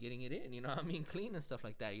 getting it in. You know what I mean? Clean and stuff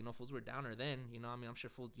like that. You know, fools were downer then. You know what I mean? I'm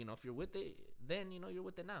sure fools, you know, if you're with it then, you know, you're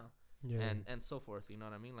with it now. yeah. And so forth. You know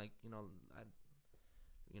what I mean? Like, you know,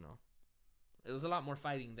 you know, it was a lot more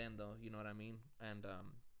fighting then though. You know what I mean? And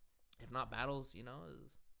if not battles, you know,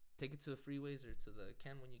 take it to the freeways or to the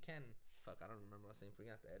can when you can. Fuck, I don't remember what I was saying.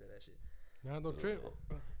 Forgot to edit that shit. Nah, don't trip.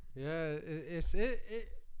 Yeah,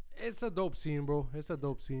 it's a dope scene, bro. It's a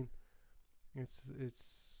dope scene. It's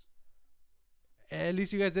at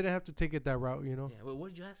least you guys didn't have to take it that route, you know. Yeah. Wait, what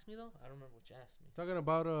did you ask me though? I don't remember what you asked me. Talking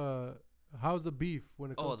about how's the beef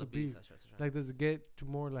when it comes the to beef? That's right. Like, does it get to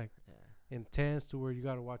more like Yeah. intense to where you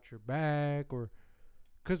gotta watch your back, or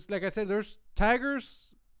because like I said, there's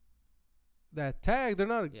taggers that tag. They're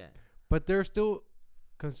not, Yeah. but they're still.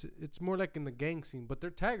 It's more like in the gang scene, but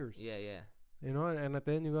they're taggers. Yeah. You know, and at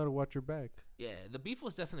the end you gotta watch your back. Yeah. The beef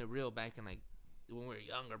was definitely real back in like when we were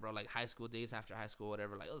younger, bro. Like high school days, after high school,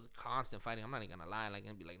 whatever. Like it was constant fighting. I'm not even gonna lie. Like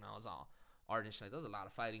and be like, no, it's all art and shit. Like there was a lot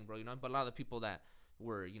of fighting, bro. You know, but a lot of the people that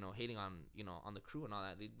were, you know, hating on, you know, on the crew and all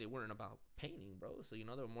that, they weren't about painting, bro. So you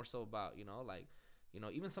know, they were more so about, you know, like, you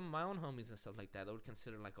know, even some of my own homies and stuff like that, they would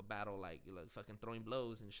consider like a battle, like, you know, fucking throwing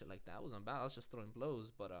blows and shit like that. I wasn't about. I was just throwing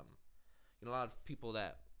blows, but you know, a lot of people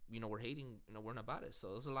that, you know, were hating, you know, weren't about it. So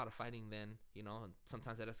there was a lot of fighting then, you know, and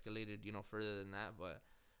sometimes that escalated, you know, further than that. But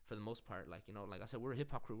for the most part, like, you know, like I said, we're a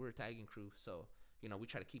hip hop crew, we're a tagging crew. So, you know, we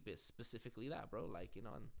try to keep it specifically that, bro. Like, you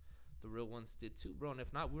know, and the real ones did too, bro. And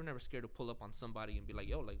if not, we were never scared to pull up on somebody and be like,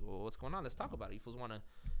 yo, like, well, what's going on? Let's talk about it. You fools want to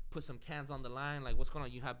put some cans on the line. Like, what's going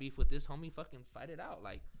on? You have beef with this homie? Fucking fight it out.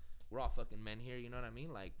 Like, we're all fucking men here. You know what I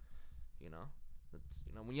mean? Like, you know.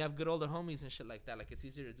 You know, when you have good older homies and shit like that, like it's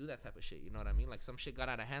easier to do that type of shit. You know what I mean? Like some shit got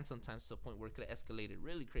out of hand sometimes to a point where it could have escalated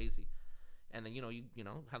really crazy. And then, you know, you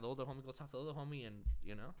know, have the older homie go talk to the older homie and,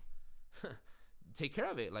 you know, take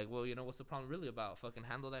care of it. Like, well, you know, what's the problem really about? Fucking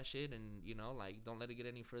handle that shit and, you know, like don't let it get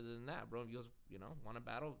any further than that, bro. If you know, want to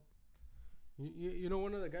battle. You know,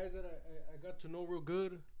 one of the guys that I got to know real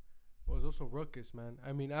good was also Ruckus, man.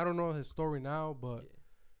 I mean, I don't know his story now,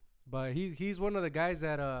 but he's one of the guys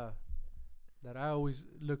that I always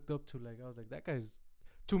looked up to. Like, I was like, that guy's,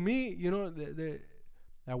 to me, you know,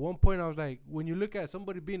 at one point I was like, when you look at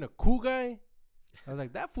somebody being a cool guy, I was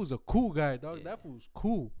like, that fool's a cool guy, dog. Yeah. That fool's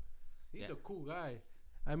cool. He's Yeah. a cool guy.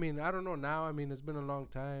 I mean, I don't know now. I mean, it's been a long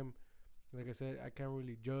time. Like I said, I can't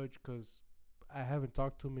really judge because I haven't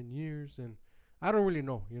talked to him in years, and I don't really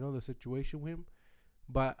know, the situation with him.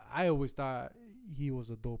 But I always thought he was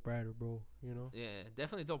a dope rider, bro. Yeah,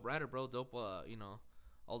 definitely dope writer, bro. Dope,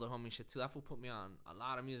 older homie shit too. That fool put me on a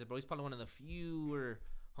lot of music, bro. He's probably one of the fewer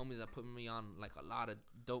homies that put me on like a lot of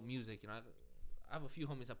dope music. I have a few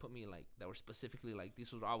homies that put me like that were specifically like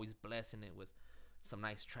these was always blessing it with some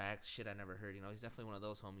nice tracks, shit I never heard. He's definitely one of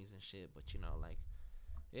those homies and shit. But like,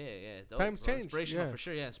 yeah, dope, Times bro. change, Inspirational yeah. for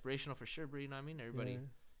sure. Yeah, inspirational for sure, bro. You know what I mean? Everybody. Yeah.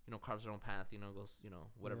 Carves their own path, goes,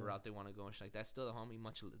 whatever Yeah. route they want to go and shit like that's still the homie.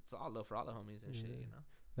 It's all love for all the homies and shit, Yeah.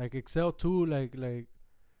 Like Excel too, like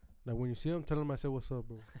when you see him, tell him I said what's up,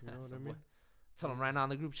 bro. You know what I mean? Tell them right now in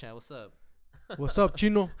the group chat, what's up? What's up,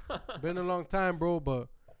 Chino? Been a long time, bro, but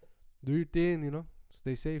do your thing,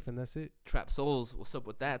 stay safe, and that's it. Trap Souls, what's up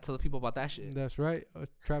with that? Tell the people about that shit. That's right.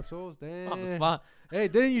 Trap Souls, damn. On the spot. Hey,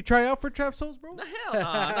 didn't you try out for Trap Souls, bro? No, hell no. No,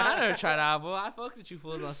 I never tried out, bro. I fucked with you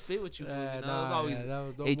fools. I spit with you fools. It was always that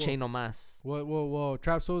was dope. H no mas. Well,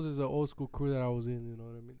 Trap Souls is an old school crew that I was in, you know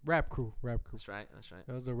what I mean? Rap crew. That's right.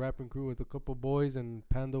 That was a rapping crew with a couple boys, and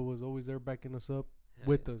Panda was always there backing us up Hell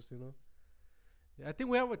with yeah. us, Yeah, I think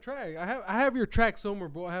we have a track. I have your track somewhere,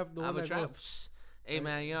 bro. I have the I one have a that trap. goes. Hey,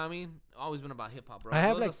 man, you know what I mean? Always been about hip hop, bro. I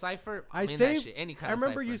have, If it was like- a cipher. I I'm in saved- that shit. Any kind I of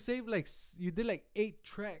remember cipher. you saved you did like 8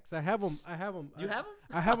 tracks. I have them. You have them?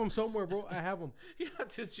 I have them somewhere, bro. I have them. You have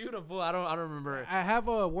to shoot them, fool. I don't remember. I have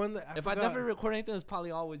a one that If forgot. I never record anything, it's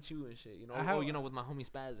probably all with you and shit. I have- With my homie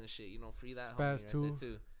Spaz and shit. Free that homie Spaz right too. there too.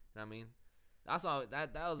 You know what I mean? That's all.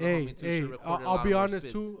 That was a Hey, homie too. She recorded a I'll lot be of our honest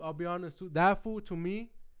spits. too. I'll be honest too. That fool to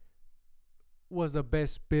me was the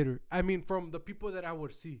best spitter. I mean, from the people that I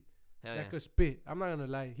would see Hell that yeah. could spit. I'm not gonna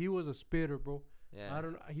lie. He was a spitter, bro. Yeah.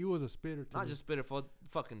 He was a spitter to Not me. just spitter for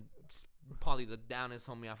fucking probably the downest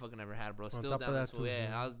homie I fucking ever had, bro. Still top of down that fool. too,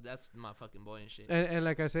 Yeah, yeah. that's my fucking boy and shit. And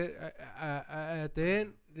like I said, I at the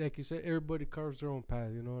end, like you said, everybody carves their own path.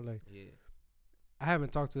 Like Yeah. I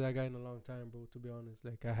haven't talked to that guy in a long time, bro. To be honest,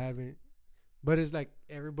 like I haven't. But it's like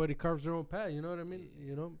everybody carves their own path. You know what I mean?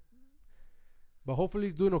 Yeah. But hopefully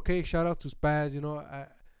he's doing okay. Shout out to Spaz.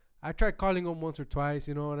 I tried calling him once or twice.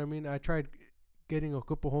 You know what I mean? I tried getting a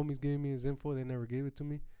couple homies giving me his info. They never gave it to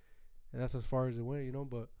me, and that's as far as it went.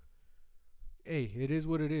 But hey, it is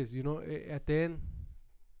what it is. At the end,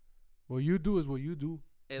 what you do is what you do.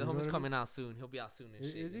 Hey, You the know what I homie's mean? coming out soon. He'll be out soon and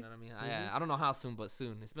Is shit. he? You know what I mean? Is he? I don't know how soon, but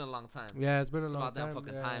soon. It's been a long time. Yeah, it's been a It's long about that time.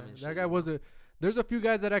 fucking yeah. time and shit, That guy you was know? There's a few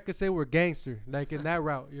guys that I could say were gangster, like in that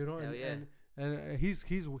route. Hell And, yeah. and he's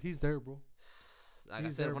there, bro. Like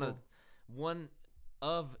He's I said, there, one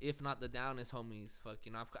of, if not the downest homies. Fuck,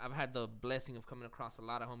 I've had the blessing of coming across a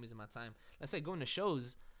lot of homies in my time. Let's say going to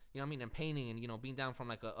shows, and painting and being down from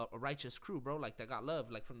like a righteous crew, bro, like that got love,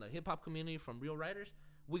 like from the hip hop community, from real writers,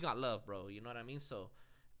 we got love, bro. You know what I mean? So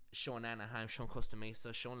showing Anaheim, showing Costa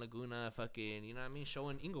Mesa, showing Laguna, fucking, you know what I mean?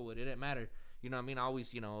 Showing Inglewood, it didn't matter. You know what I mean? I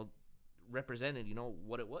always, represented,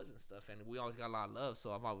 what it was and stuff, and we always got a lot of love.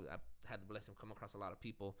 So I've had the blessing of come across a lot of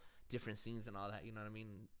people, different scenes and all that. You know what I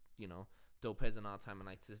mean? Dope heads and all the time, and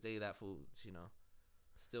like to this day, that fool,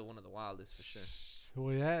 still one of the wildest for sure.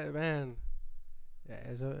 Well, yeah, man.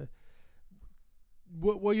 Yeah,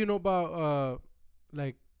 what you know about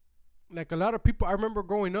like a lot of people. I remember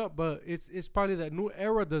growing up, but it's probably that new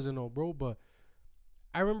era doesn't know, bro. But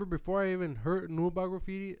I remember before I even knew about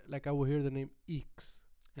graffiti, like I would hear the name Eeks.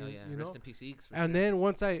 Hell yeah, You rest know? in peace, Eeks. For And sure. then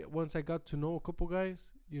once I got to know a couple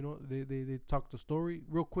guys, they talked the story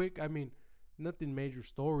real quick. I mean, nothing major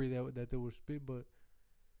story that they would spit, but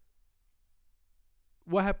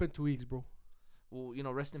what happened to Eeks, bro?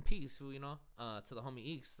 Well, rest in peace, to the homie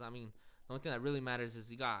Eeks. I mean, the only thing that really matters is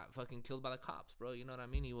he got fucking killed by the cops, bro. You know what I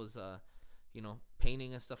mean? He was,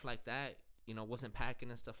 painting and stuff like that. Wasn't packing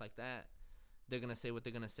and stuff like that. They're gonna say what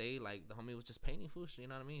they're gonna say. Like the homie was just painting fools. You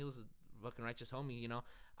know what I mean? He was a fucking righteous homie.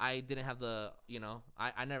 I didn't have the,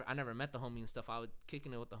 I never met the homie and stuff. I was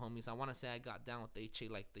kicking it with the homies. I want to say I got down with the HA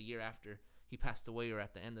like the year after he passed away, or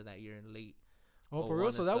at the end of that year in late. Oh, for 01 real?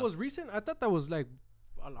 and So that stuff. was recent? I thought that was like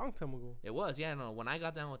a long time ago. It was, yeah, no. When I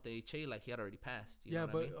got down with the HA, like he had already passed. You Yeah,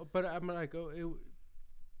 know what I mean? but I'm like,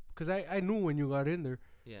 because I knew when you got in there,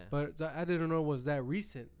 Yeah. but I didn't know it was that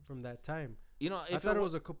recent from that time. I If thought it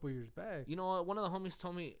was a couple years back. You know what? One of the homies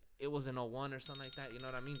told me it was in 01 or something like that. You know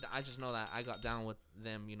what I mean? I just know that I got down with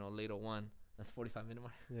them, late 01. That's 45-minute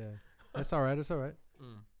mark. Yeah, that's all right. That's all right.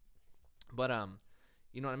 But,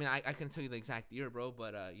 you know what I mean? I couldn't tell you the exact year, bro,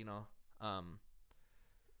 but,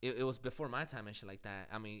 it was before my time and shit like that.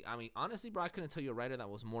 I mean, honestly, bro, I couldn't tell you a writer that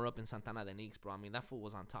was more up in Santana than Eeks, bro. I mean, that fool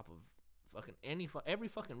was on top of fucking every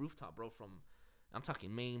fucking rooftop, bro, from I'm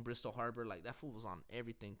talking Maine, Bristol Harbor. Like, that fool was on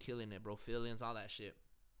everything, killing it, bro. Fill-ins, all that shit.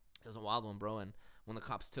 It was a wild one, bro. And when the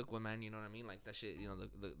cops took one, man, you know what I mean? Like, that shit, you know,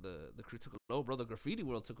 the crew took a blow, bro. The graffiti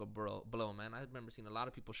world took a blow, man. I remember seeing a lot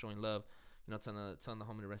of people showing love, you know, telling the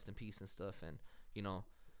homie to rest in peace and stuff. And, you know,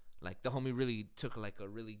 like, the homie really took, like, a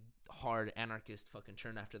really hard anarchist fucking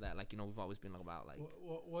turn after that. Like, you know, we've always been about, like...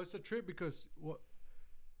 Well, it's a trip because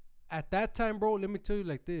at that time, bro, let me tell you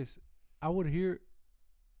like this. I would hear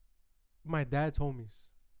my dad's homies.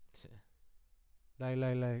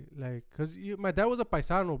 Like, cause my dad was a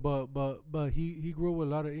paisano, but he grew up with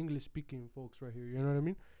a lot of English speaking folks right here. You know what I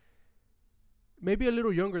mean? Maybe a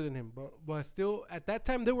little younger than him, but still at that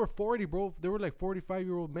time they were 40, bro. They were like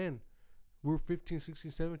 45-year-old men. We were 15,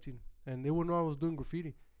 16, 17, and they would know I was doing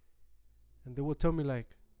graffiti, and they would tell me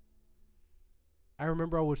like. I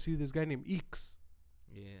remember I would see this guy named Eeks.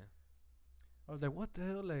 Yeah. I was like, what the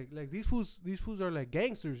hell? Like these fools are like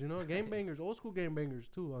gangsters, you know, gangbangers, old school gangbangers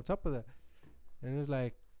too. On top of that. And it's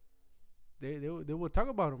like they would talk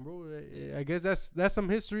about him, bro. I guess that's some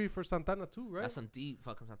history for Santana too, right? That's some deep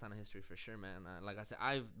fucking Santana history for sure, man. Like I said,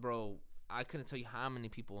 I couldn't tell you how many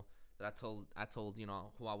people that I told, you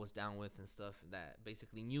know, who I was down with and stuff that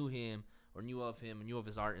basically knew him or knew of him and knew of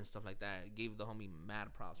his art and stuff like that. It gave the homie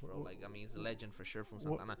mad props, bro. Like, I mean, he's a legend for sure from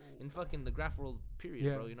Santana in fucking the graph world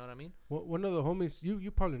period, bro. You know what I mean? One of the homies, you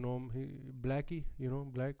probably know him, Blackie, you know,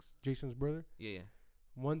 Black's Jason's brother. Yeah.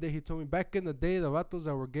 One day he told me back in the day the vatos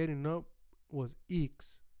that were getting up was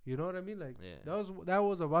Eeks. You know what I mean? Like that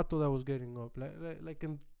was a vato that was getting up. Like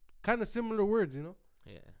in kind of similar words, you know?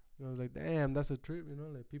 Yeah. And I was like, damn, that's a trip, you know?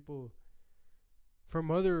 Like people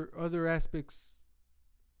from other aspects,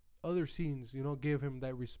 other scenes, you know, give him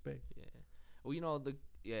that respect. Yeah. Well, you know, 100%,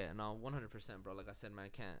 bro. Like I said, man, I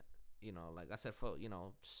can't, you know, like I said, you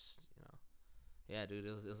know, yeah, dude,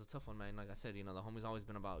 it was a tough one, man. Like I said, you know, the homie's always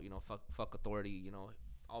been about, you know, fuck authority, you know,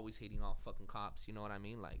 always hating all fucking cops, you know what I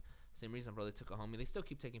mean? Like, same reason, bro, they took a homie. They still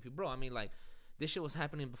keep taking people. Bro, I mean, like, this shit was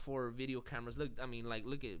happening before video cameras. Look, I mean, like,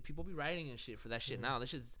 look at, people be writing and shit for that shit now. This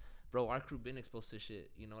shit's, bro, our crew been exposed to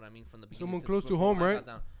shit, you know what I mean? From the beginning. Someone close to home, right?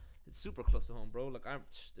 It's super close to home, bro. Like,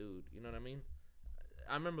 dude, you know what I mean?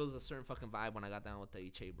 I remember it was a certain fucking vibe when I got down with the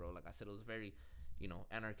HA, bro. Like I said, it was a very, you know,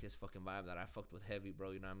 anarchist fucking vibe that I fucked with heavy,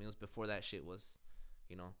 bro. You know what I mean? It was before that shit was...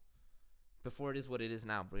 You know, before it is what it is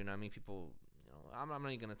now, bro. You know what I mean? People, you know, I'm not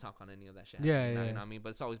even gonna talk on any of that shit. Yeah. You know what I mean? But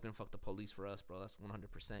it's always been fuck the police for us, bro. That's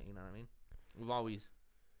 100%. You know what I mean? We've always,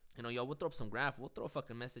 you know, yo, we'll throw up some graph. We'll throw a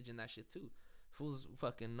fucking message in that shit too. Fools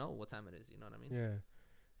fucking know what time it is. You know what I mean?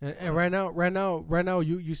 Yeah. And right now,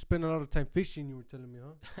 you spend a lot of time fishing. You were telling me,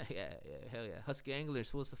 huh? yeah, hell yeah. Husky Anglers,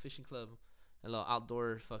 Fools a fishing club, a little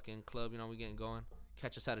outdoor fucking club. You know, we getting going.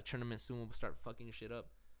 Catch us at a tournament soon. We'll start fucking your shit up.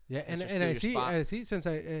 Yeah, and I see. Since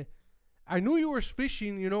I knew you were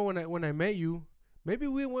fishing, you know, when I met you, maybe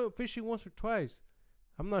we went fishing once or twice.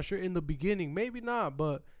 I'm not sure in the beginning, maybe not,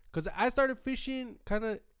 but because I started fishing kind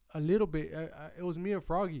of a little bit. It was me and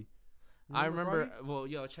Froggy. I remember. Froggy? Well,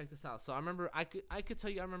 yo, check this out. So I remember. I could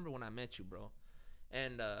tell you. I remember when I met you, bro.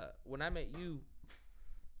 And when I met you,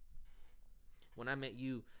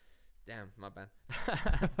 damn, my bad.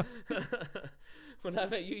 When I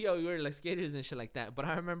met you, yo, we were like skaters and shit like that. But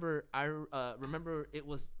I remember it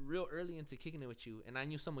was real early into kicking it with you, and I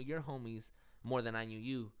knew some of your homies more than I knew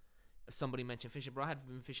you. If somebody mentioned fishing, bro, I had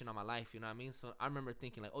been fishing all my life, you know what I mean? So I remember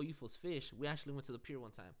thinking like, oh, you fools fish. We actually went to the pier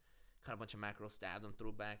one time, caught a bunch of mackerel, stabbed them,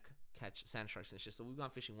 threw back, catch sand sharks and shit. So we've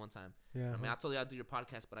gone fishing one time. Yeah. I mean, I told you I'd do your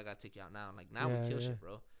podcast, but I gotta take you out now. Like now we kill shit,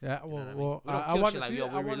 bro. Yeah. Well, I want to see it.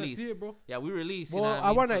 I want to see it, bro. Yeah, we release. Well,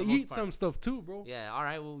 I want to eat some stuff too, bro. Yeah. All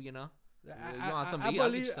right. Well, you know.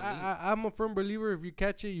 I'm a firm believer. If you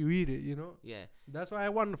catch it, you eat it. You know. Yeah. That's why I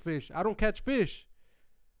want to fish. I don't catch fish.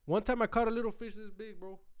 One time I caught a little fish this big,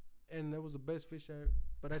 bro, and that was the best fish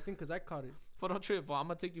But I think because I caught it. For no trip, bro. I'm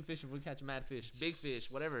gonna take you fishing. We catch mad fish, big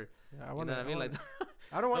fish, whatever. Yeah, I want to. You know what I mean, like.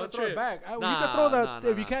 I don't want to throw it back. You can throw that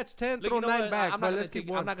if you catch 10, throw 9 back. I'm not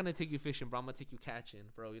gonna take you fishing, bro. I'm gonna take you catching,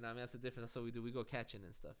 bro. You know what I mean? That's the difference. That's what we do. We go catching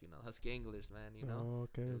and stuff. You know, Husky Anglers, man. You know. Oh,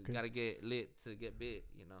 okay. You gotta get lit to get bit.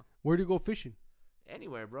 You know. Where do you go fishing?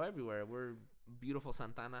 Anywhere, bro. Everywhere. We're beautiful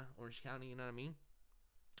Santana, Orange County. You know what I mean?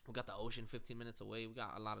 We got the ocean 15 minutes away. We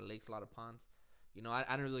got a lot of lakes, a lot of ponds. You know, I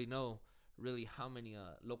don't really know how many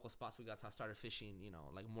local spots we got till I started fishing. You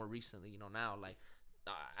know, like more recently. You know, now like.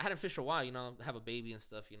 I hadn't fished for a while, you know, have a baby and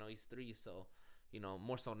stuff, you know, he's 3, so, you know,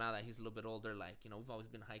 more so now that he's a little bit older, like, you know, we've always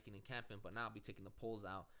been hiking and camping, but now I'll be taking the poles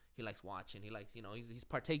out. He likes watching, he likes, you know, he's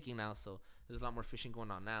partaking now, so there's a lot more fishing going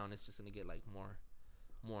on now, and it's just going to get, like, more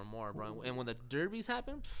and more, bro. And when the derbies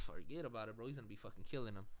happen, forget about it, bro, he's going to be fucking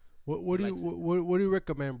killing them. What do you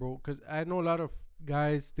recommend, bro? Because I know a lot of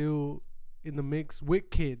guys still in the mix with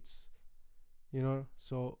kids, you know.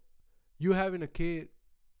 So you having a kid,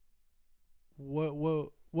 what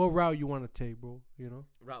route you want to take, bro? You know,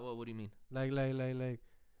 Right. What do you mean? like,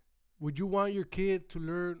 would you want your kid to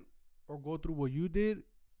learn or go through what you did,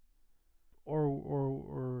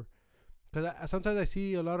 or because sometimes I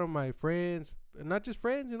see a lot of my friends, and not just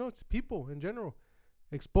friends, you know, it's people in general,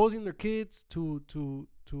 exposing their kids to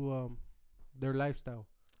their lifestyle,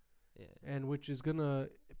 Yeah. and which is gonna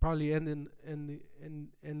probably end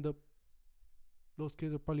up, those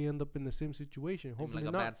kids will probably end up in the same situation. Maybe Hopefully like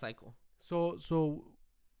a not. bad cycle. So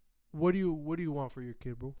what do you want for your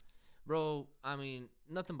kid, bro? Bro, I mean,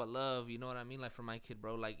 nothing but love, you know what I mean? Like, for my kid,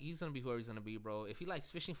 bro, like, he's gonna be whoever he's gonna be, bro. If he likes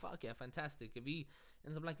fishing, fuck yeah, fantastic. If he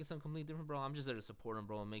ends up liking something completely different, bro, I'm just there to support him,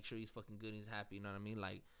 bro, and make sure he's fucking good and he's happy, you know what I mean?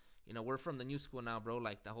 Like, you know, we're from the new school now, bro,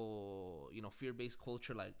 like, the whole, you know, fear-based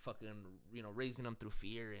culture, like, fucking, you know, raising them through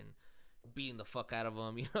fear and beating the fuck out of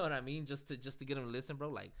them, you know what I mean? Just to get them to listen, bro,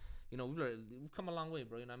 like, you know, we've come a long way,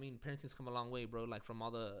 bro, you know what I mean? Parenting's come a long way, bro, like, from all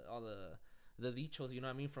the dichos, you know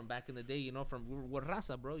what I mean, from back in the day, you know, from we're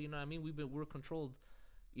raza, bro, you know what I mean, we're controlled,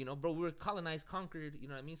 you know, bro, we were colonized, conquered, you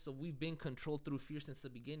know what I mean, so we've been controlled through fear since the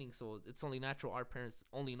beginning, so it's only natural our parents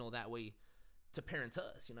only know that way to parent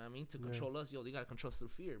us, you know what I mean, to control us, yo, they gotta control us through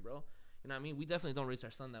fear, bro, you know what I mean, we definitely don't raise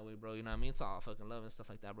our son that way, bro, you know what I mean, it's all fucking love and stuff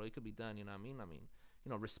like that, bro, it could be done, you know what I mean,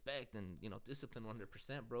 you know, respect and, you know, discipline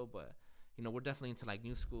 100%, bro, but, you know, we're definitely into, like,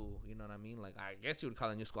 new school, you know what I mean, like, I guess you would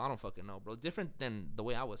call it new school, I don't fucking know, bro, different than the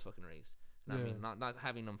way I was fucking raised. You know what I mean? Not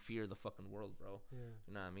having them fear the fucking world, bro. Yeah.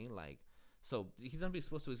 You know what I mean? Like, so he's gonna be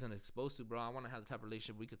exposed to what he's gonna exposed to, bro. I want to have the type of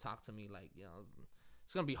relationship where he could talk to me, like, you know,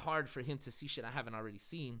 it's gonna be hard for him to see shit I haven't already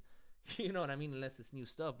seen. You know what I mean? Unless it's new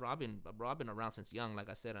stuff, bro. I've been around since young. Like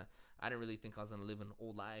I said, I didn't really think I was gonna live an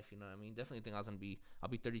old life. You know what I mean? Definitely think I'll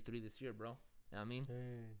be 33 this year, bro. You know what I mean?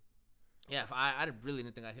 Yeah, if I really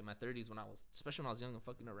didn't think I'd hit my 30s especially when I was young and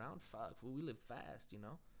fucking around. Fuck, fool, we lived fast, you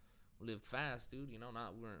know. We lived fast, dude. You know,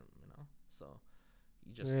 we weren't, you know, so.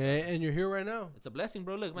 You just and you're here right now. It's a blessing,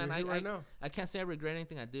 bro. Look, man, I can't say I regret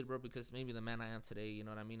anything I did, bro, because maybe the man I am today, you know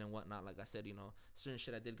what I mean, and whatnot. Like I said, you know, certain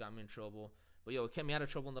shit I did got me in trouble, but yo, it kept me out of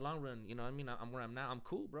trouble in the long run. You know what I mean? I'm where I'm now. I'm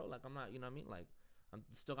cool, bro. Like I'm not, you know what I mean? Like I'm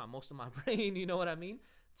still got most of my brain. You know what I mean?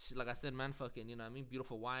 Like I said, man, fucking, you know what I mean?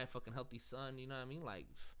 Beautiful wife, fucking healthy son. You know what I mean? Like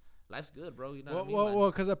life's good, bro. You know what I mean? Well,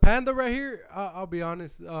 because a panda right here, I'll be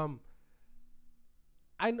honest.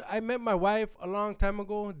 I met my wife a long time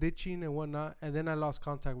ago, ditching and whatnot, and then I lost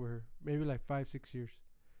contact with her, maybe like 5-6 years.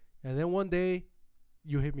 And then one day,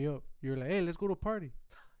 you hit me up. You're like, hey, let's go to a party.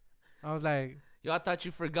 I was like, yo, I thought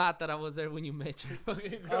you forgot that I was there when you met your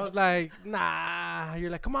fucking girl. I was like, nah.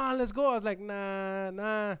 You're like, come on, let's go. I was like,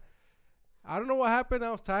 nah. I don't know what happened.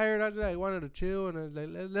 I was tired. I just like wanted to chill, and I was like,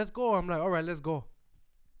 let's go. I'm like, all right, let's go.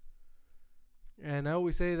 And I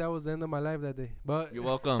always say that was the end of my life that day. But you're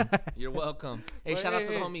welcome. You're welcome. Hey, shout out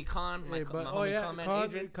to the homie Con, my homie Con, man,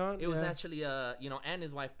 Adrian. It was actually you know, and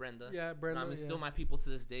his wife Brenda. Yeah, Brenda. I mean, still my people to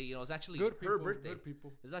this day. You know, it's actually her birthday. Good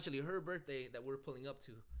people. It's actually her birthday that we're pulling up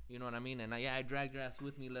to. You know what I mean? And I dragged your ass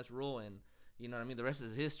with me. Let's roll. And you know what I mean? The rest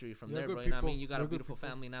is history from there, bro. You know what I mean? You got a beautiful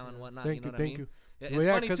family now and whatnot. You know what I mean? Yeah, it's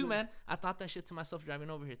funny too, man. I thought that shit to myself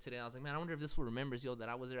driving over here today. I was like, man, I wonder if this fool remembers, yo, that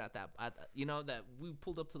I was there at you know, that we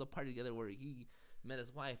pulled up to the party together where he met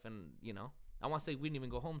his wife, and you know, I want to say we didn't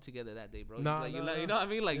even go home together that day, bro. You know what I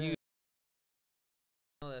mean? Like you.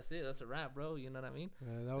 Oh, that's it. That's a wrap, bro. You know what I mean?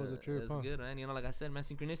 Yeah, that was a trip. That's good, man. You know, like I said, man,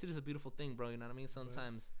 synchronicity is a beautiful thing, bro. You know what I mean?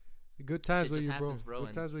 Sometimes. Good times with you, happens, bro.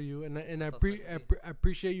 Good times with you, and I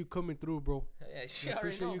appreciate you coming through, bro. Yeah, I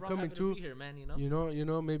appreciate you coming through. Here, man, you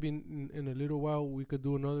know, maybe in a little while we could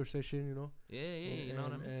do another session, you know. Yeah, you know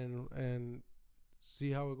what I mean. And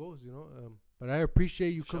see how it goes, you know. But I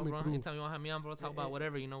appreciate you coming through. Anytime you want to have me on, bro, talk about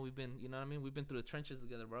whatever. You know, we've been, you know what I mean? We've been through the trenches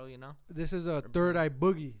together, bro, you know? This is a Third Eye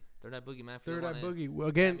Boogie. Third Eye Boogie, man. Third Eye Boogie.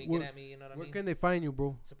 Again, get at me, you know what I mean? Where can they find you,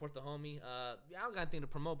 bro? Support the homie. I don't got anything to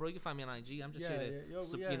promote, bro. You can find me on IG. I'm just here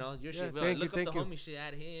to, you know, your shit. Bro. Look up the homie shit.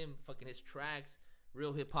 Add him. Fucking his tracks.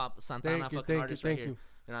 Real hip hop. Santana fucking artist right here. You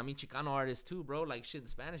know what I mean? Chicano artist too, bro. Like shit in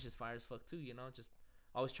Spanish is fire as fuck too, you know? Just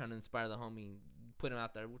always trying to inspire the homie. Put him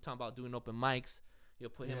out there. We're talking about doing open mics.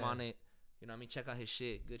 You'll put him on it. You know what I mean? Check out his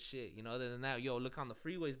shit. Good shit. You know, other than that, yo, look on the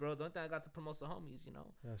freeways, bro. Don't think I got to promote the homies, you know?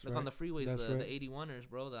 Look on the freeways, the 81ers,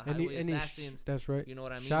 bro. The highway assassins. That's right. You know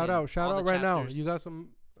what I mean? Shout out right now. You got some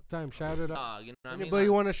time. Shout it out. You know what Anybody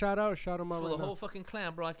want to shout out? Shout them out right now. For the whole fucking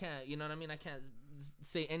clan, bro. I can't, you know what I mean? I can't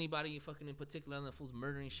say anybody fucking in particular and the fools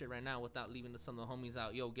murdering shit right now without leaving some of the homies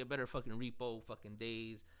out. Yo, get better fucking repo fucking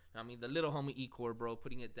days. I mean, the little homie Ecor, bro,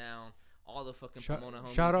 putting it down. all the fucking Shout- Pomona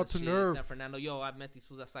homies. shout out and to shit, Nerve. San Fernando. Yo, I've met these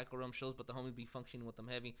fools at Psycho Rum shows, but the homies be functioning with them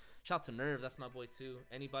heavy. Shout out to Nerve. That's my boy too.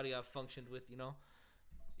 Anybody I've functioned with, you know,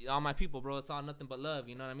 all my people, bro. It's all nothing but love.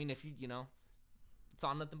 You know what I mean? If you know, it's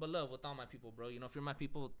all nothing but love with all my people, bro. You know, if you're my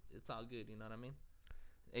people, it's all good. You know what I mean?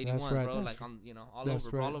 81, right. bro. That's Like on, you know, all that's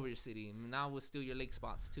over, bro, right. all over your city. And now we'll steal your lake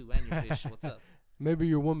spots too and your fish. What's up? Maybe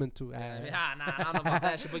your woman too. Yeah, I mean, nah, I don't know about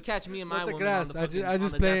that shit. But catch me and my Not the woman on grass. the I fucking,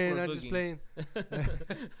 just on the playing. dance I floor just boogieing.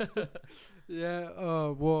 playing. Yeah.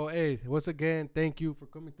 Well, hey, once again, thank you for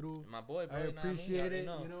coming through. My boy, bro. I you know what mean? You appreciate already it.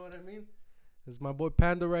 know. You know what I mean? It's my boy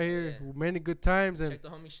Panda right here. Yeah. Many good times and Check the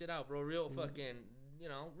homie shit out, bro. Real fucking, you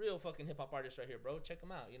know, real fucking hip hop artist right here, bro. Check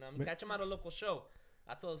him out. You know what I mean? Catch him at a local show.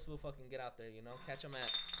 I told this fool fucking get out there, you know? Catch him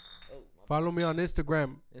at follow me on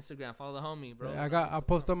Instagram. Instagram. Follow the homie, bro. I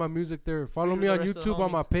post all my music there. Follow to me the on rest of the YouTube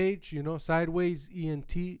on my homies. page. You know, Sideways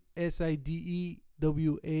ENT SIDEWAYZ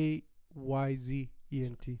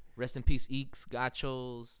ENT. Rest in peace, Eeks,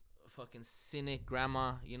 Gachos, fucking Cynic,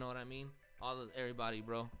 Grandma. You know what I mean? Everybody,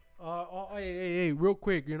 bro. Hey, real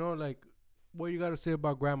quick. You know, like, what you gotta say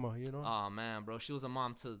about Grandma? You know. Oh man, bro. She was a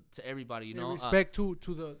mom to everybody. You Yeah, know. respect to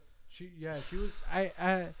the. She was. I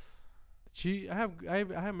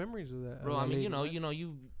have memories of that. Bro, of I that mean, lady,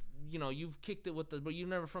 man. you've kicked it with the, bro. You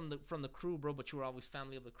never from the crew, bro, but you were always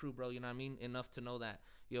family of the crew, bro. You know what I mean? Enough to know that,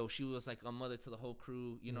 yo, she was like a mother to the whole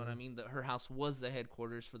crew. You know what I mean? That her house was the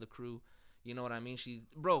headquarters for the crew. You know what I mean? She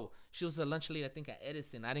was a lunch lady, I think, at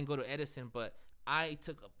Edison. I didn't go to Edison, but I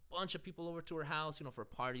took a bunch of people over to her house, you know, for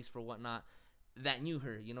parties, for whatnot, that knew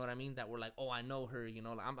her. You know what I mean? That were like, oh, I know her. You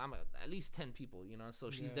know, like, I'm at least 10 people. You know, so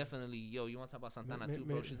she's definitely, yo. You want to talk about Santana too,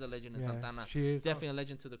 bro? She's a legend in Santana. She is Definitely a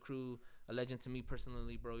legend to the crew, a legend to me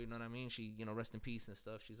personally, bro. You know what I mean? She, you know, rest in peace and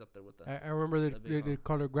stuff. She's up there with the. I remember they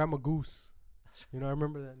call her Grandma Goose. You know, I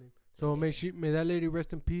remember that name. So may that lady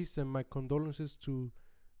rest in peace, and my condolences to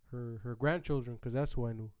her grandchildren, because that's who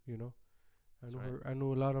I knew. You know, I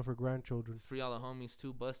knew a lot of her grandchildren. Free all the homies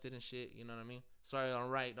too, busted and shit. You know what I mean? Sorry, I'm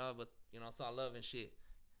right, dog, but you know, it's all love and shit.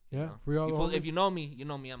 Yeah, know? free all the homies. If you know me,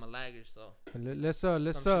 I'm a lagger. So And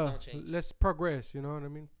let's progress. You know what I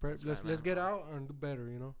mean? Let's get out and do better.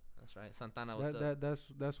 You know. that's right, Santana. What's up?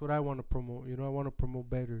 That's what I want to promote. You know, I want to promote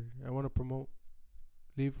better. I want to promote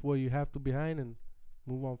leave what you have to behind and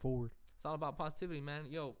move on forward. It's all about positivity, man.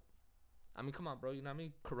 Yo, I mean, come on, bro. You know what I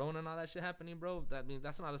mean? Corona and all that shit happening, bro.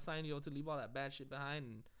 That's not a sign, yo, to leave all that bad shit behind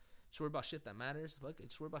and just worry about shit that matters. Fuck it,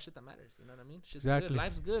 just worry about shit that matters. You know what I mean? Shit's Exactly. good.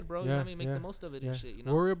 Life's good, bro. You know what I mean? Make the most of it and shit. You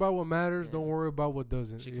know? Worry about what matters. Yeah. Don't worry about what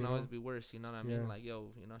doesn't. She can always be worse. You know what I mean? Like,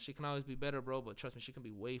 yo, you know, she can always be better, bro. But trust me, she can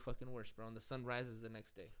be way fucking worse, bro. And the sun rises the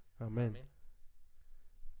next day. Amen. You know what I mean?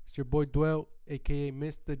 It's your boy Dwell, aka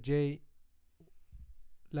Mr. J.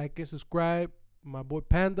 Like and subscribe. My boy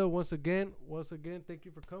Panda, once again, thank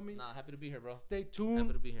you for coming. Nah, happy to be here, bro. Stay tuned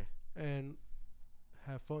Happy to be here. and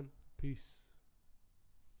have fun. Peace.